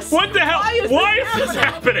dress. What the hell? Why is this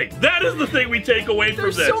happening? That is the thing we take away from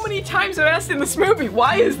this. There's so many times I've asked in this movie,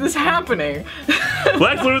 why is this happening?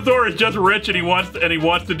 Lex Luthor is just rich and he wants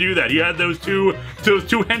to do that. He had those two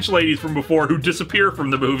hench ladies from before who disappear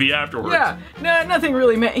from the movie afterwards. Yeah, no, nothing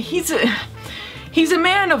really. He's a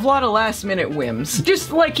man of a lot of last-minute whims.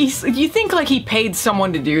 Just like you think like he paid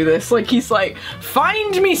someone to do this. Like he's like,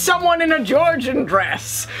 find me someone in a Georgian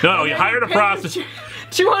dress. No, he hired a prostitute.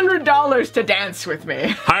 $200 to dance with me.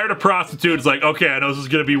 Hired a prostitute. It's like, okay, I know this is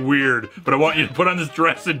gonna be weird, but I want you to put on this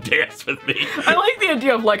dress and dance with me. I like the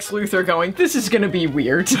idea of Lex Luthor going, this is gonna be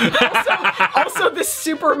weird. Also, this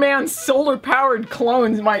Superman solar-powered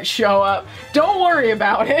clone might show up. Don't worry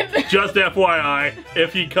about it. Just FYI,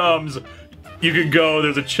 if he comes, you can go.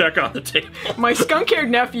 There's a check on the table. My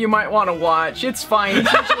skunk-haired nephew might want to watch. It's fine.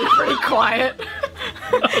 He's usually pretty quiet.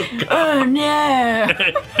 Oh no!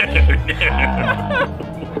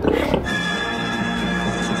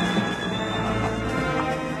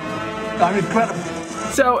 I'm incredible.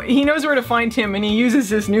 So he knows where to find him, and he uses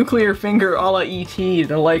his nuclear finger a la E.T.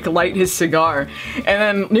 to like light his cigar. And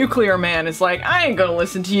then Nuclear Man is like, I ain't gonna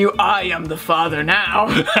listen to you. I am the father now.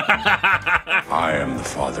 I am the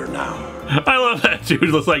father now. I love that dude.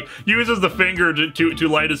 It's like uses the finger to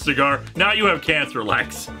light his cigar. Now you have cancer,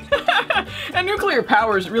 Lex. And nuclear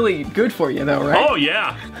power is really good for you, though, right? Oh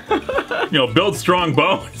yeah. You know, build strong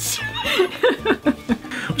bones.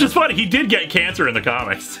 Which is funny. He did get cancer in the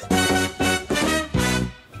comics.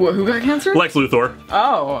 What, who got cancer? Lex Luthor.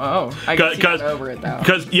 Oh. I guess he got over it, though.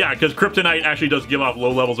 Because kryptonite actually does give off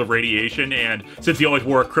low levels of radiation, and since he always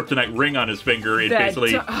wore a kryptonite ring on his finger, it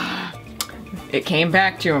basically... it came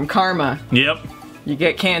back to him. Karma. Yep. You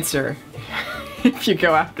get cancer if you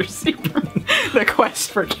go after Superman. The quest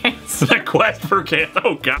for cancer. The quest for cancer.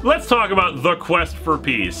 Oh, God. Let's talk about The Quest for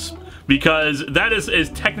Peace. Because that is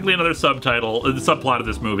technically another subplot of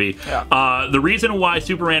this movie. Yeah. The reason why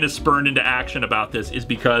Superman is spurned into action about this is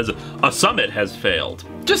because a summit has failed.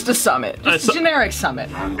 Just a summit. Just a generic summit.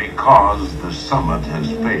 And because the summit has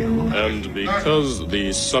failed. And because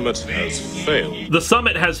the summit has failed. The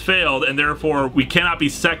summit has failed, and therefore we cannot be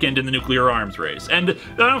second in the nuclear arms race. And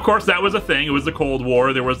of course, that was a thing. It was the Cold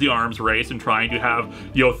War. There was the arms race and trying to have,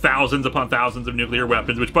 you know, thousands upon thousands of nuclear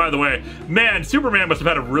weapons, which, by the way, man, Superman must have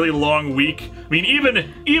had a really long week. I mean,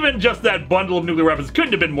 even just that bundle of nuclear weapons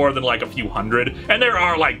couldn't have been more than like a few hundred. And there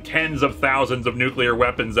are like tens of thousands of nuclear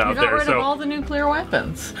weapons out there. Got rid of all the nuclear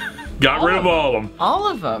weapons. Got rid of all of them. All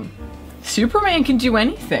of them. Superman can do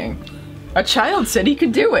anything. A child said he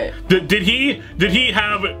could do it. Did he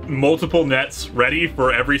have multiple nets ready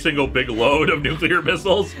for every single big load of nuclear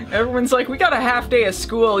missiles? Everyone's like, we got a half day of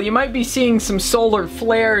school. You might be seeing some solar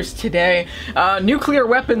flares today. Nuclear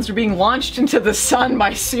weapons are being launched into the sun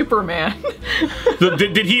by Superman.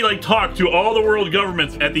 Did he like talk to all the world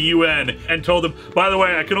governments at the UN and told them, by the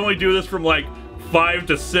way, I can only do this from like 5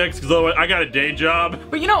 to 6 because otherwise I got a day job?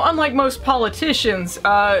 But you know, unlike most politicians,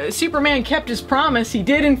 Superman kept his promise. He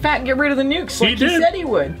did in fact get rid of the nukes like he said he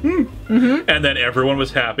would. And then everyone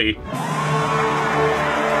was happy.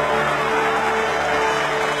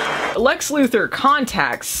 Lex Luthor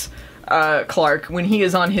contacts Clark when he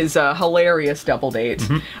is on his hilarious double date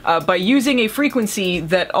by using a frequency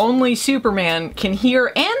that only Superman can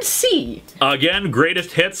hear and see. Again,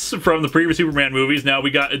 greatest hits from the previous Superman movies. Now we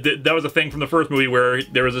got, that was a thing from the first movie where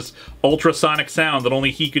there was this ultrasonic sound that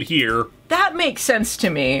only he could hear. That makes sense to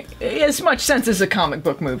me. As much sense as a comic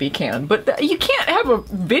book movie can. But you can't have a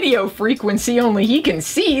video frequency only he can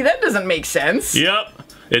see. That doesn't make sense. Yep.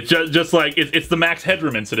 It's just like, it's the Max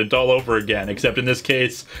Headroom incident all over again, except in this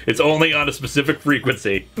case, it's only on a specific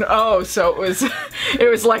frequency. Oh, so it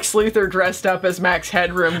was Lex Luthor dressed up as Max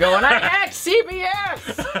Headroom going, I hacked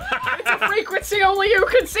CBS! It's a frequency only you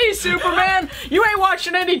can see, Superman! You ain't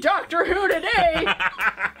watching any Doctor Who today!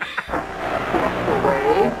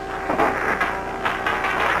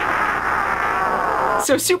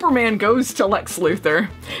 So Superman goes to Lex Luthor,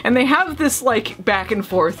 and they have this, like, back and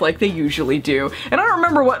forth like they usually do. And I don't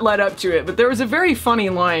remember what led up to it, but there was a very funny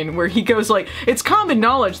line where he goes like, it's common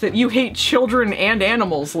knowledge that you hate children and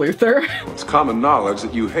animals, Luthor. It's common knowledge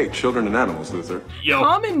that you hate children and animals, Luthor. Yo,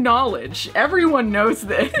 common knowledge. Everyone knows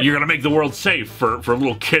this. You're gonna make the world safe for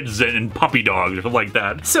little kids and puppy dogs or something like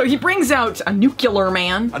that. So he brings out a nuclear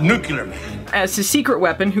man. A nuclear man. As his secret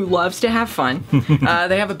weapon who loves to have fun.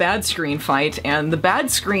 They have a bad screen fight, and the bad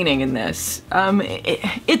screening in this,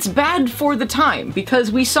 it's bad for the time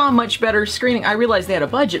because we saw much better screening. I realized they had a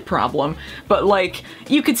budget problem, but like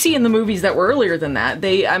you could see in the movies that were earlier than that,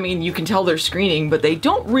 I mean, you can tell they're screening, but they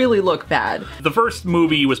don't really look bad. The first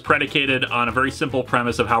movie was predicated on a very simple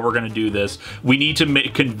premise of how we're going to do this. We need to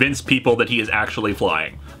convince people that he is actually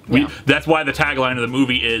flying. That's why the tagline of the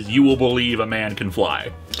movie is, you will believe a man can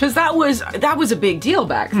fly. Because that was a big deal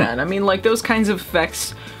back then. I mean, like, those kinds of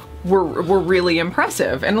effects were really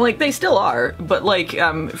impressive, and like they still are, but like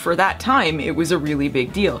for that time it was a really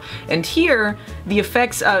big deal. And here the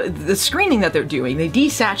effects, the screening that they're doing, they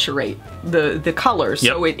desaturate the colors,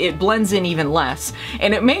 so it blends in even less,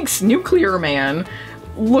 and it makes Nuclear Man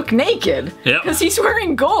look naked because he's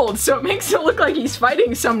wearing gold, so it makes it look like he's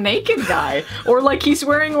fighting some naked guy, or like he's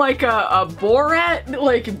wearing like a Borat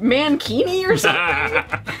like mankini or something.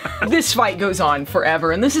 This fight goes on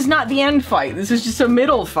forever, and this is not the end fight. This is just a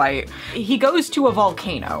middle fight. He goes to a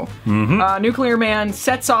volcano. Nuclear Man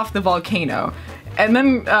sets off the volcano, and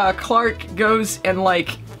then Clark goes and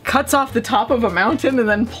like cuts off the top of a mountain and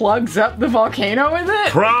then plugs up the volcano with it.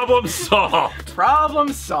 Problem solved.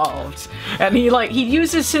 Problem solved. And he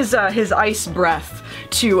uses his ice breath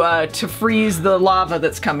to freeze the lava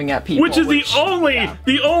that's coming at people. Which is the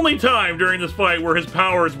only time during this fight where his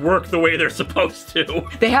powers work the way they're supposed to.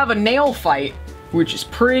 They have a nail fight, which is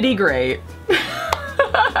pretty great.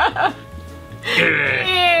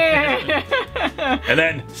 And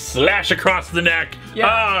then slash across the neck.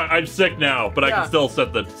 I'm sick now, but I can still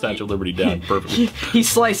set the Statue of Liberty down perfectly. He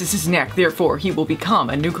slices his neck, therefore he will become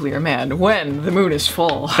a nuclear man when the moon is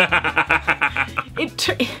full.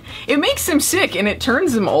 It makes him sick and it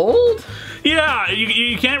turns him old. Yeah,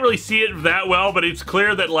 you can't really see it that well, but it's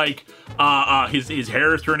clear that like his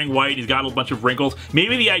hair is turning white, he's got a bunch of wrinkles.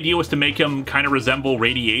 Maybe the idea was to make him kind of resemble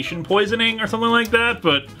radiation poisoning or something like that,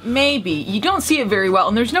 but... Maybe. You don't see it very well,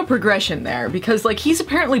 and there's no progression there, because like he's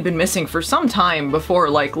apparently been missing for some time before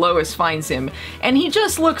like Lois finds him, and he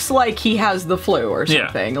just looks like he has the flu or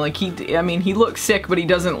something. Like he looks sick, but he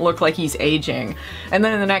doesn't look like he's aging. And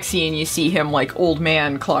then in the next scene you see him like old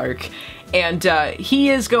man Clark. And he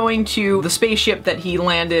is going to the spaceship that he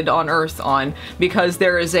landed on Earth on because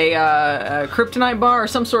there is a kryptonite bar or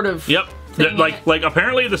some sort of Like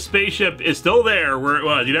apparently the spaceship is still there where it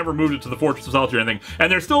was. You never moved it to the Fortress of Solitude or anything.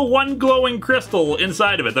 And there's still one glowing crystal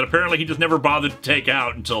inside of it that apparently he just never bothered to take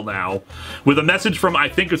out until now. With a message from, I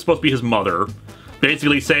think it's supposed to be his mother.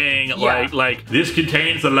 Basically saying, like, this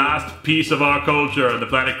contains the last piece of our culture on the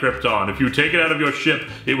planet Krypton. If you take it out of your ship,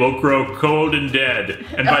 it will grow cold and dead.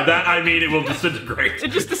 And by that, I mean it will disintegrate.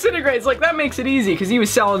 It just disintegrates. Like, that makes it easy, because he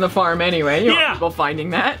was selling the farm anyway. You want people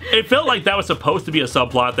finding that. It felt like that was supposed to be a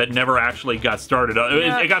subplot that never actually got started.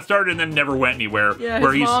 It got started and then never went anywhere. Yeah,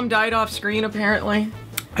 his mom died off screen, apparently.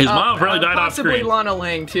 His mom really died off screen. Possibly Lana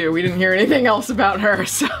Lang, too. We didn't hear anything else about her,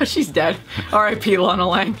 so she's dead. R.I.P. Lana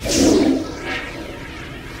Lang.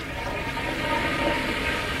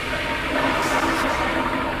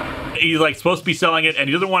 He's like supposed to be selling it, and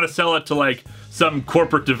he doesn't want to sell it to like some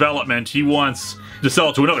corporate development. He wants to sell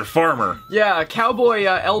it to another farmer. Yeah, Cowboy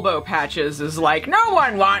Elbow Patches is like, no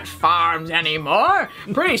one wants farms anymore.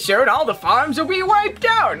 Pretty soon all the farms will be wiped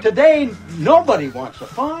out. Today, nobody wants a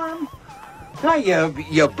farm. No,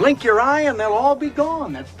 you blink your eye and they'll all be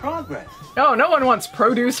gone. That's progress. Oh, no one wants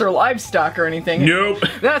produce or livestock or anything. Nope.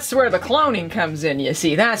 That's where the cloning comes in, you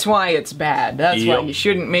see. That's why it's bad. That's why you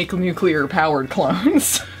shouldn't make nuclear-powered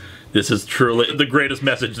clones. This is truly the greatest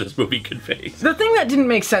message this movie conveys. The thing that didn't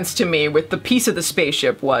make sense to me with the piece of the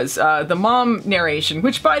spaceship was the mom narration,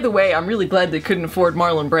 which, by the way, I'm really glad they couldn't afford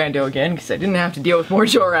Marlon Brando again, because I didn't have to deal with more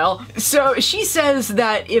Jor-El. So she says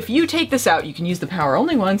that if you take this out, you can use the power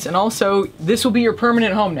only once, and also this will be your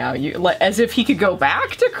permanent home now. As if he could go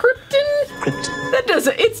back to Krypton? That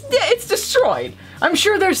doesn't. It's destroyed. I'm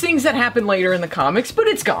sure there's things that happen later in the comics, but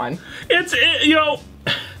it's gone. You know.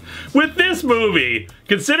 With this movie,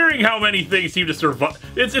 considering how many things seem to survive,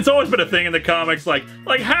 it's always been a thing in the comics. Like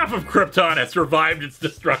half of Krypton has survived its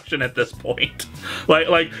destruction at this point.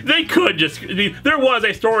 Like they could just. There was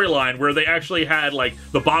a storyline where they actually had like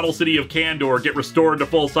the Bottle City of Kandor get restored to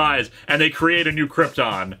full size, and they create a new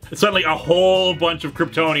Krypton. Suddenly, a whole bunch of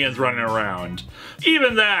Kryptonians running around.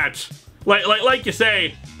 Even that, like you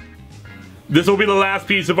say. This will be the last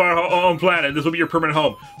piece of our own planet. This will be your permanent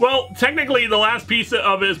home. Well, technically, the last piece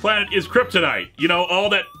of his planet is kryptonite. You know, all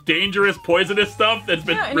that dangerous, poisonous stuff that's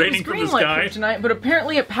been raining from the sky. Like kryptonite, but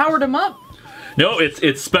apparently it powered him up. No,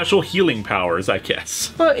 it's special healing powers, I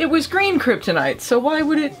guess. But it was green kryptonite, so why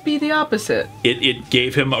would it be the opposite? It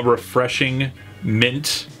gave him a refreshing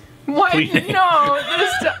mint. What? Cleaning. No,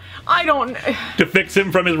 I don't. To fix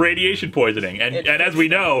him from his radiation poisoning, and as we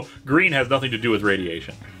know, green has nothing to do with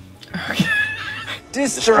radiation.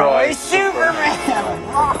 Destroy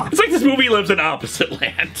Superman! It's like this movie lives in opposite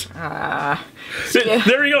land.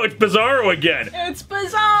 There you go, it's Bizarro again. It's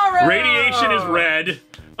Bizarro! Radiation is red,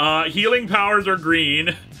 healing powers are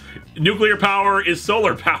green, nuclear power is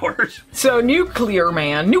solar powered. So Nuclear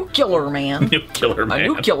Man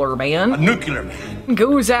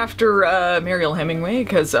goes after Mariel Hemingway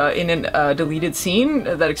because in a deleted scene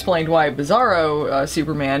that explained why Bizarro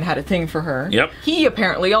Superman had a thing for her. Yep. He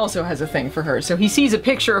apparently also has a thing for her. So he sees a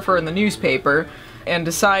picture of her in the newspaper and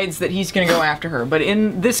decides that he's gonna go after her. But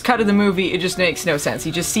in this cut of the movie, it just makes no sense.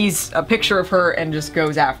 He just sees a picture of her and just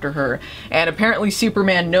goes after her. And apparently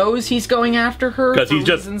Superman knows he's going after her for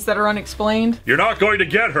reasons that are unexplained. You're not going to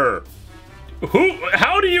get her.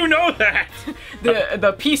 How do you know that?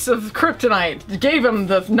 The piece of kryptonite gave him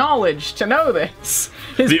the knowledge to know this.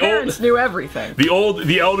 His parents knew everything.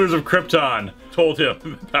 The elders of Krypton told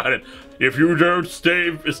him about it. If you don't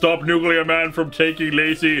stop Nuclear Man from taking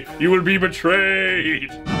Lacey, you will be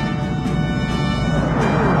betrayed.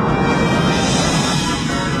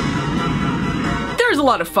 There's a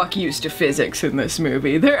lot of fuck yous to physics in this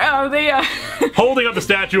movie. Holding up the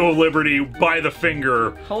Statue of Liberty by the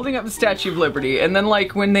finger. Holding up the Statue of Liberty, and then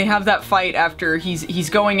like when they have that fight after he's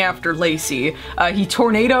going after Lacey, he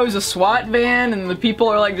tornadoes a SWAT van, and the people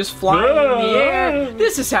are like just flying in the air.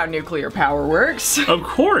 This is how nuclear power works. Of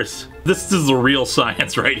course. This is the real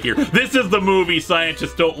science right here. This is the movie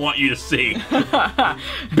scientists don't want you to see.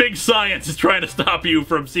 Big science is trying to stop you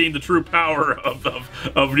from seeing the true power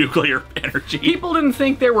of nuclear energy. People didn't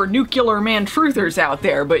think there were Nuclear Man truthers out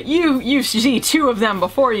there, but you see two of them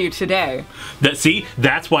before you today.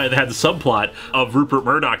 That's why they had the subplot of Rupert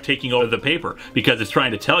Murdoch taking over the paper, because it's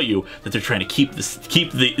trying to tell you that they're trying to keep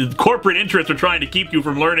the corporate interests are trying to keep you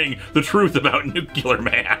from learning the truth about Nuclear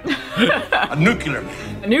Man. A nuclear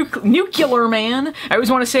man. Nuclear Man. I always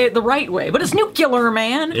want to say it the right way, but it's Nuclear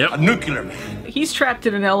Man. Yep. A nuclear man. He's trapped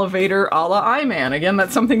in an elevator a la I-Man. Again,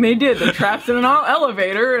 that's something they did. They're trapped in an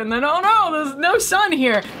elevator, and then, oh no, there's no sun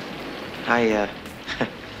here. I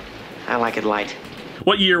like it light.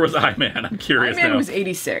 What year was I-Man? I'm curious now. I-Man was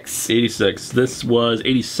 86. 86. This was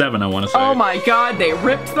 87, I want to say. Oh my god, they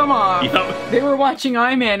ripped them off. Yep. They were watching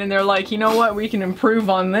I-Man and they're like, you know what, we can improve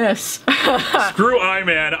on this. Screw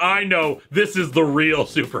I-Man, I know this is the real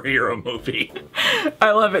superhero movie.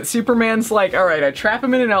 I love it. Superman's like, alright, I trap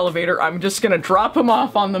him in an elevator, I'm just gonna drop him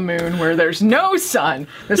off on the moon where there's no sun.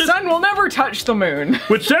 The sun will never touch the moon.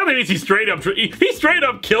 Which sadly means he straight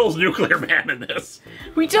up kills Nuclear Man in this.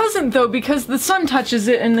 He doesn't though, because the sun touches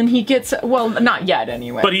it and then he gets, well, not yet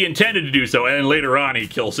anyway. But he intended to do so, and then later on he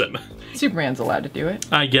kills him. Superman's allowed to do it.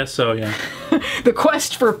 I guess so, yeah. The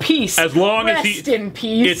quest for peace. As long as Rest in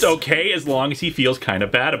peace. It's okay as long as he feels kind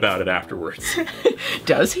of bad about it afterwards.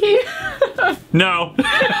 Does he? No.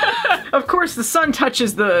 Of course, the sun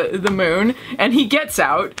touches the moon, and he gets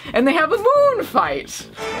out, and they have a moon fight.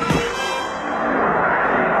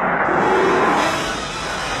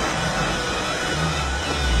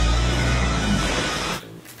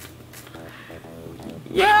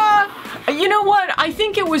 Yeah, you know what? I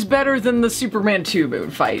think it was better than the Superman 2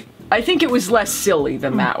 moon fight. I think it was less silly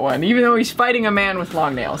than that one, even though he's fighting a man with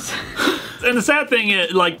long nails. And the sad thing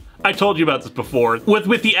is, like, I told you about this before.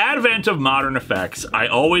 With the advent of modern effects, I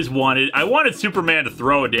wanted Superman to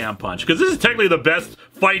throw a damn punch, because this is technically the best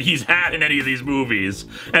fight he's had in any of these movies.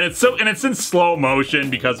 And it's in slow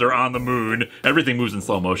motion because they're on the moon. Everything moves in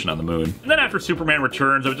slow motion on the moon. And then after Superman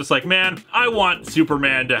Returns, I was just like, man, I want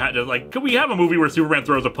Superman to have, like, could we have a movie where Superman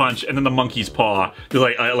throws a punch and then the monkey's paw to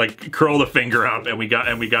like curl the finger up, and we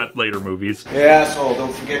got later movies. Hey asshole,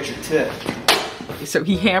 don't forget your tip. So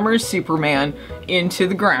he hammers Superman into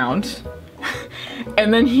the ground,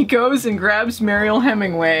 and then he goes and grabs Mariel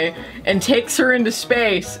Hemingway and takes her into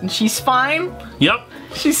space, and she's fine? Yep.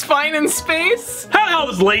 She's fine in space? How the hell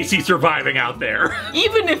is Lacey surviving out there?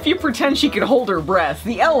 Even if you pretend she could hold her breath,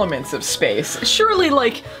 the elements of space, surely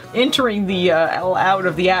like entering the out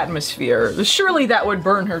of the atmosphere, surely that would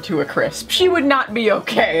burn her to a crisp. She would not be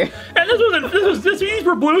okay. And these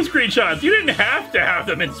were blue screen shots. You didn't have to have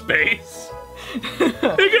them in space. You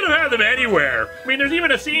could have had them anywhere. I mean, there's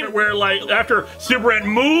even a scene where, like, after Superman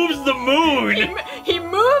moves the moon... He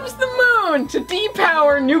moves the moon to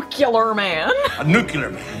depower Nuclear Man. A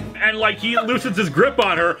Nuclear Man. And, like, he loosens his grip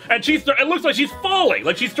on her, and it looks like she's falling.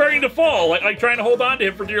 Like, she's starting to fall, like trying to hold on to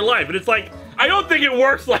him for dear life. And it's like, I don't think it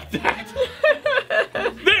works like that.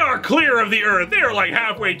 They are clear of the Earth. They are, like,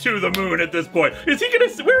 halfway to the moon at this point.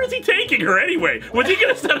 Where is he taking her anyway? Was he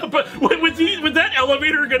gonna set up was that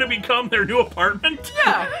elevator gonna become their new apartment?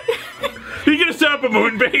 Yeah. He gonna set up a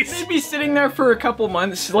moon base? They'd be sitting there for a couple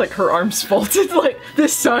months, like her arms folded, like,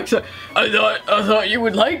 this sucks. I thought you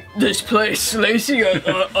would like this place, Lacey.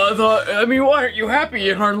 I mean, why aren't you happy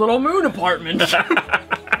in our little moon apartment?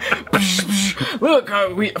 Look,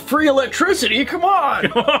 free electricity, come on.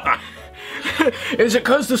 Come on. Is it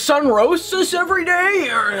because the sun roasts us every day,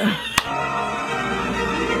 or?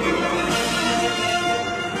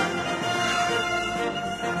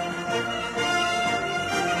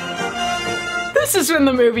 This is when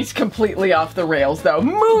the movie's completely off the rails, though.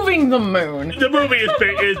 Moving the moon. The movie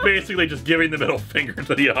is basically just giving the middle finger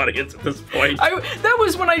to the audience at this point. That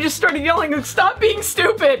was when I just started yelling, stop being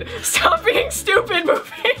stupid! Stop being stupid,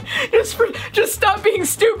 movie! Just stop being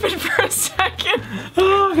stupid for a second.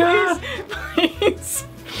 Oh, God. Please.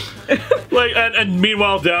 Like, and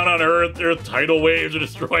meanwhile, down on Earth, tidal waves are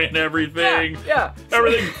destroying everything. Yeah.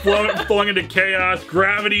 Everything's flowing into chaos.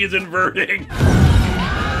 Gravity is inverting.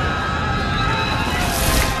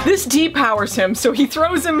 This depowers him, so he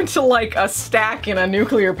throws him into like a stack in a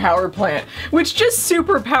nuclear power plant, which just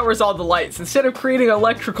superpowers all the lights. Instead of creating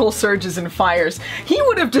electrical surges and fires, he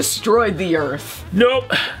would have destroyed the Earth.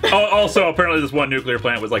 Nope. Also, apparently this one nuclear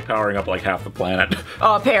plant was like powering up like half the planet.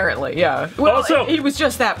 Apparently, yeah. Well, also, he was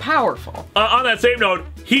just that powerful. On that same note,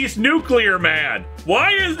 he's Nuclear Man.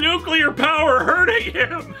 Why is nuclear power hurting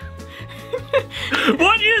him?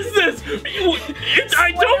 What is this?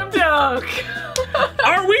 I don't know.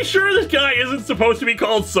 Are we sure this guy isn't supposed to be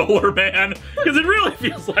called Solar Man? Because it really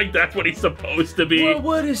feels like that's what he's supposed to be. Well,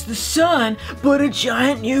 what is the sun but a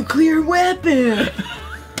giant nuclear weapon?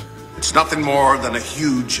 It's nothing more than a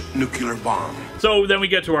huge nuclear bomb. So then we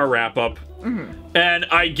get to our wrap-up. And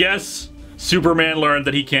I guess Superman learned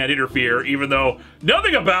that he can't interfere, even though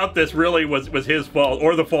nothing about this really was his fault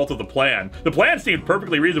or the fault of the plan. The plan seemed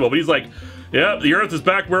perfectly reasonable, but he's like, yeah, the Earth is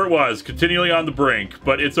back where it was, continually on the brink,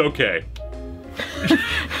 but it's okay.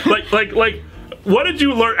 like, what did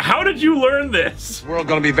you learn? How did you learn this? World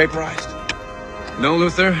gonna be vaporized? No,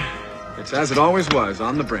 Luther. It's as it always was,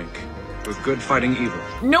 on the brink. with good fighting evil.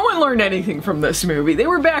 No one learned anything from this movie. They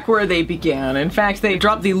were back where they began. In fact, they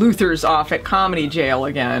dropped the Luthers off at comedy jail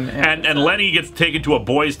again. And Lenny gets taken to a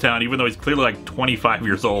boys' town, even though he's clearly like 25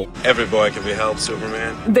 years old. Every boy can be helped,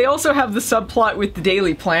 Superman. They also have the subplot with the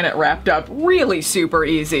Daily Planet wrapped up really super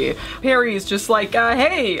easy. Harry's just like,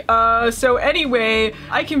 hey, so anyway,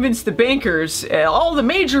 I convinced the bankers, all the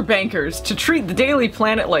major bankers, to treat the Daily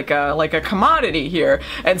Planet like a commodity here.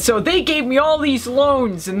 And so they gave me all these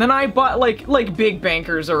loans, and then I bought like big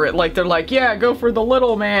bankers are like, they're like, yeah, go for the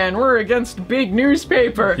little man, we're against big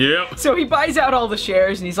newspaper. Yep. So he buys out all the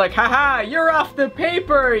shares and he's like, haha, you're off the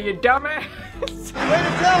paper, you dumbass. Way to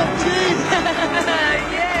go, Chief!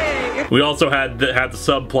 Yay! We also had the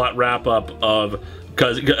subplot wrap up of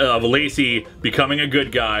Lacey becoming a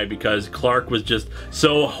good guy because Clark was just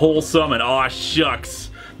so wholesome and aw shucks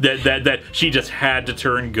that she just had to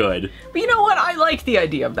turn good. But you know what? I like the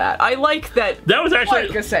idea of that. I like that. That was actually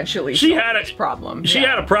Clark essentially she had a problem. She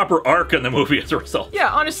had a proper arc in the movie as a result. Yeah,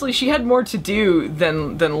 honestly, she had more to do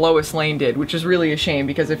than Lois Lane did, which is really a shame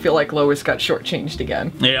because I feel like Lois got shortchanged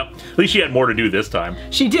again. Yeah, at least she had more to do this time.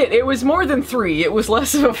 She did. It was more than 3. It was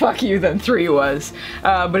less of a fuck you than 3 was,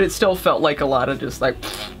 but it still felt like a lot of just like.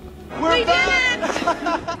 We're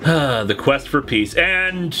back! The quest for peace,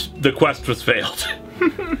 and the quest was failed.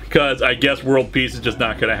 Because I guess world peace is just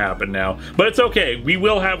not going to happen now. But it's okay, we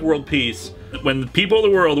will have world peace when the people of the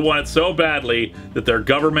world want it so badly that their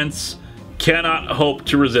governments cannot hope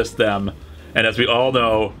to resist them. And as we all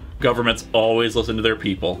know, governments always listen to their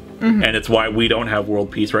people. And it's why we don't have world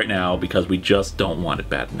peace right now, because we just don't want it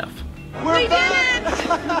bad enough. We're back!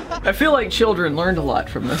 I feel like children learned a lot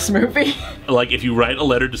from this movie. Like, if you write a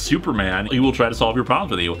letter to Superman, he will try to solve your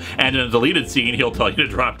problems with you. And in a deleted scene, he'll tell you to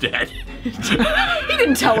drop dead. He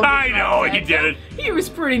didn't tell him. I know, he didn't. He was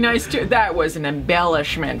pretty nice too. That was an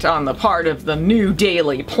embellishment on the part of the new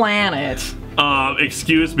Daily Planet.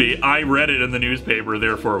 Excuse me, I read it in the newspaper,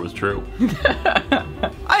 therefore it was true.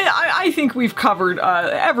 I think we've covered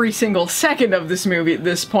every single second of this movie at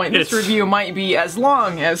this point. This review might be as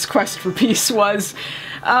long as Quest for Peace was.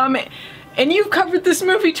 And you've covered this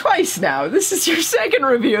movie twice now. This is your second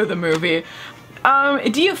review of the movie.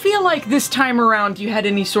 Do you feel like this time around you had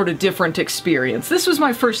any sort of different experience? This was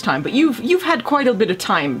my first time, but you've had quite a bit of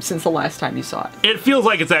time since the last time you saw it. It feels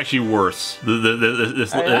like it's actually worse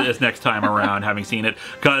this next time around, having seen it.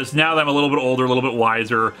 Because now that I'm a little bit older, a little bit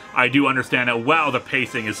wiser, I do understand that, wow, the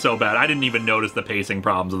pacing is so bad. I didn't even notice the pacing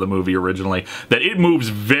problems of the movie originally. That it moves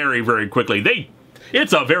very, very quickly.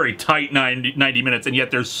 It's a very tight 90 minutes, and yet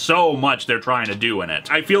there's so much they're trying to do in it.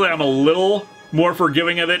 I feel like I'm a little more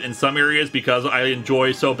forgiving of it in some areas because I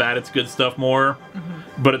enjoy So Bad It's Good stuff more.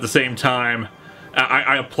 But at the same time,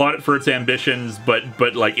 I applaud it for its ambitions,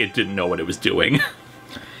 but like it didn't know what it was doing.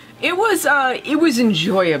 It was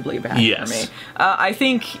enjoyably bad for me. I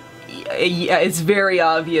think it's very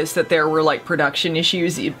obvious that there were like production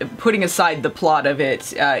issues. Putting aside the plot of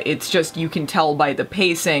it, it's just you can tell by the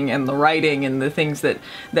pacing and the writing and the things that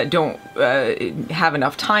don't have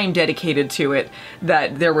enough time dedicated to it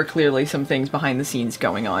that there were clearly some things behind the scenes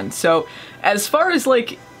going on. So as far as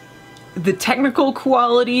like the technical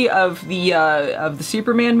quality of the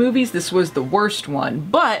Superman movies, this was the worst one,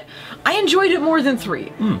 but I enjoyed it more than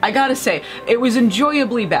 3. I gotta say, it was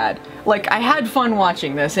enjoyably bad. Like, I had fun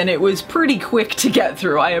watching this, and it was pretty quick to get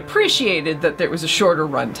through. I appreciated that there was a shorter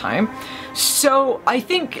runtime. So, I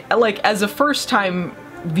think, like, as a first-time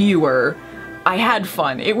viewer, I had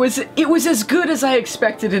fun. It was as good as I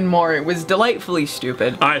expected and more. It was delightfully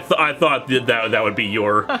stupid. I thought that would be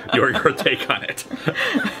your take on it.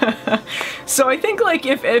 So I think like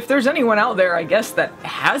if there's anyone out there, I guess, that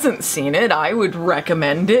hasn't seen it, I would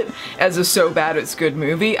recommend it as a So Bad It's Good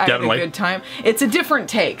movie. I had a good time. It's a different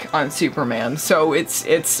take on Superman, so it's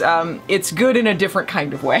good in a different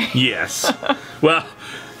kind of way. Yes. Well,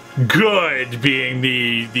 good being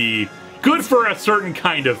the good for a certain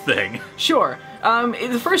kind of thing. Sure.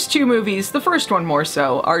 The first 2 movies, the first one more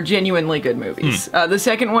so, are genuinely good movies. The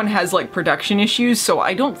second one has like production issues, so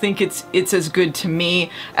I don't think it's as good to me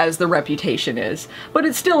as The Reputation is. But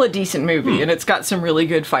it's still a decent movie, and it's got some really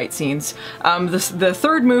good fight scenes. The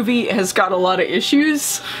third movie has got a lot of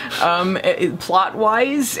issues,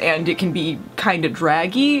 plot-wise, and it can be kind of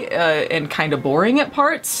draggy and kind of boring at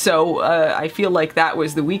parts. So I feel like that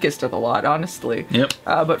was the weakest of the lot, honestly. Yep.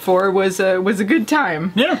 But 4 was a good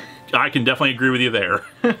time. Yeah. I can definitely agree with you there.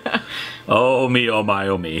 Oh me, oh my,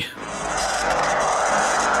 oh me.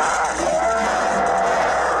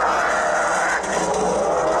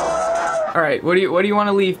 All right, what do you want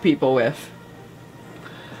to leave people with?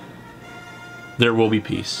 There will be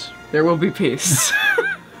peace. There will be peace.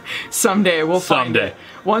 Someday we'll find it.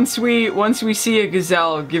 Once we see a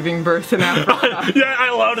gazelle giving birth in Africa. Yeah, I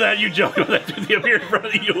love that you joked about that. Did the appear in front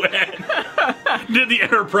of the UN? Did the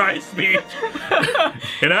Enterprise speech?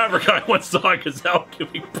 In Africa, I once saw a gazelle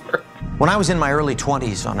giving birth. When I was in my early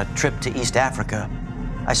 20s on a trip to East Africa,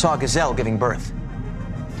 I saw a gazelle giving birth.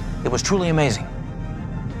 It was truly amazing.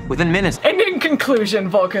 Within minutes. And in conclusion,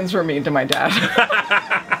 Vulcans were mean to my dad.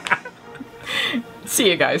 See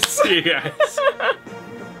you guys. See you guys.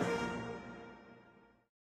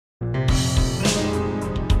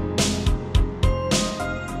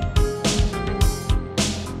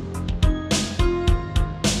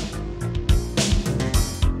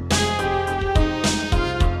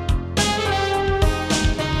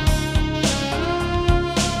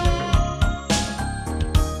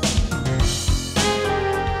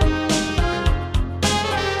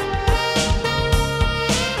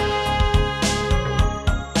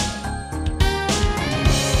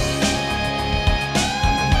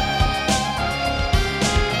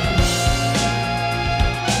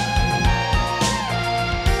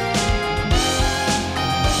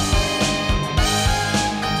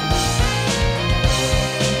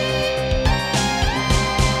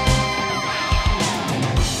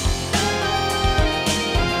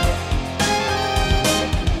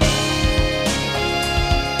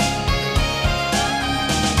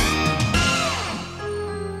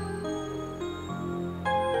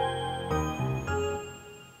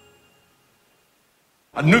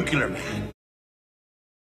 A nuclear man.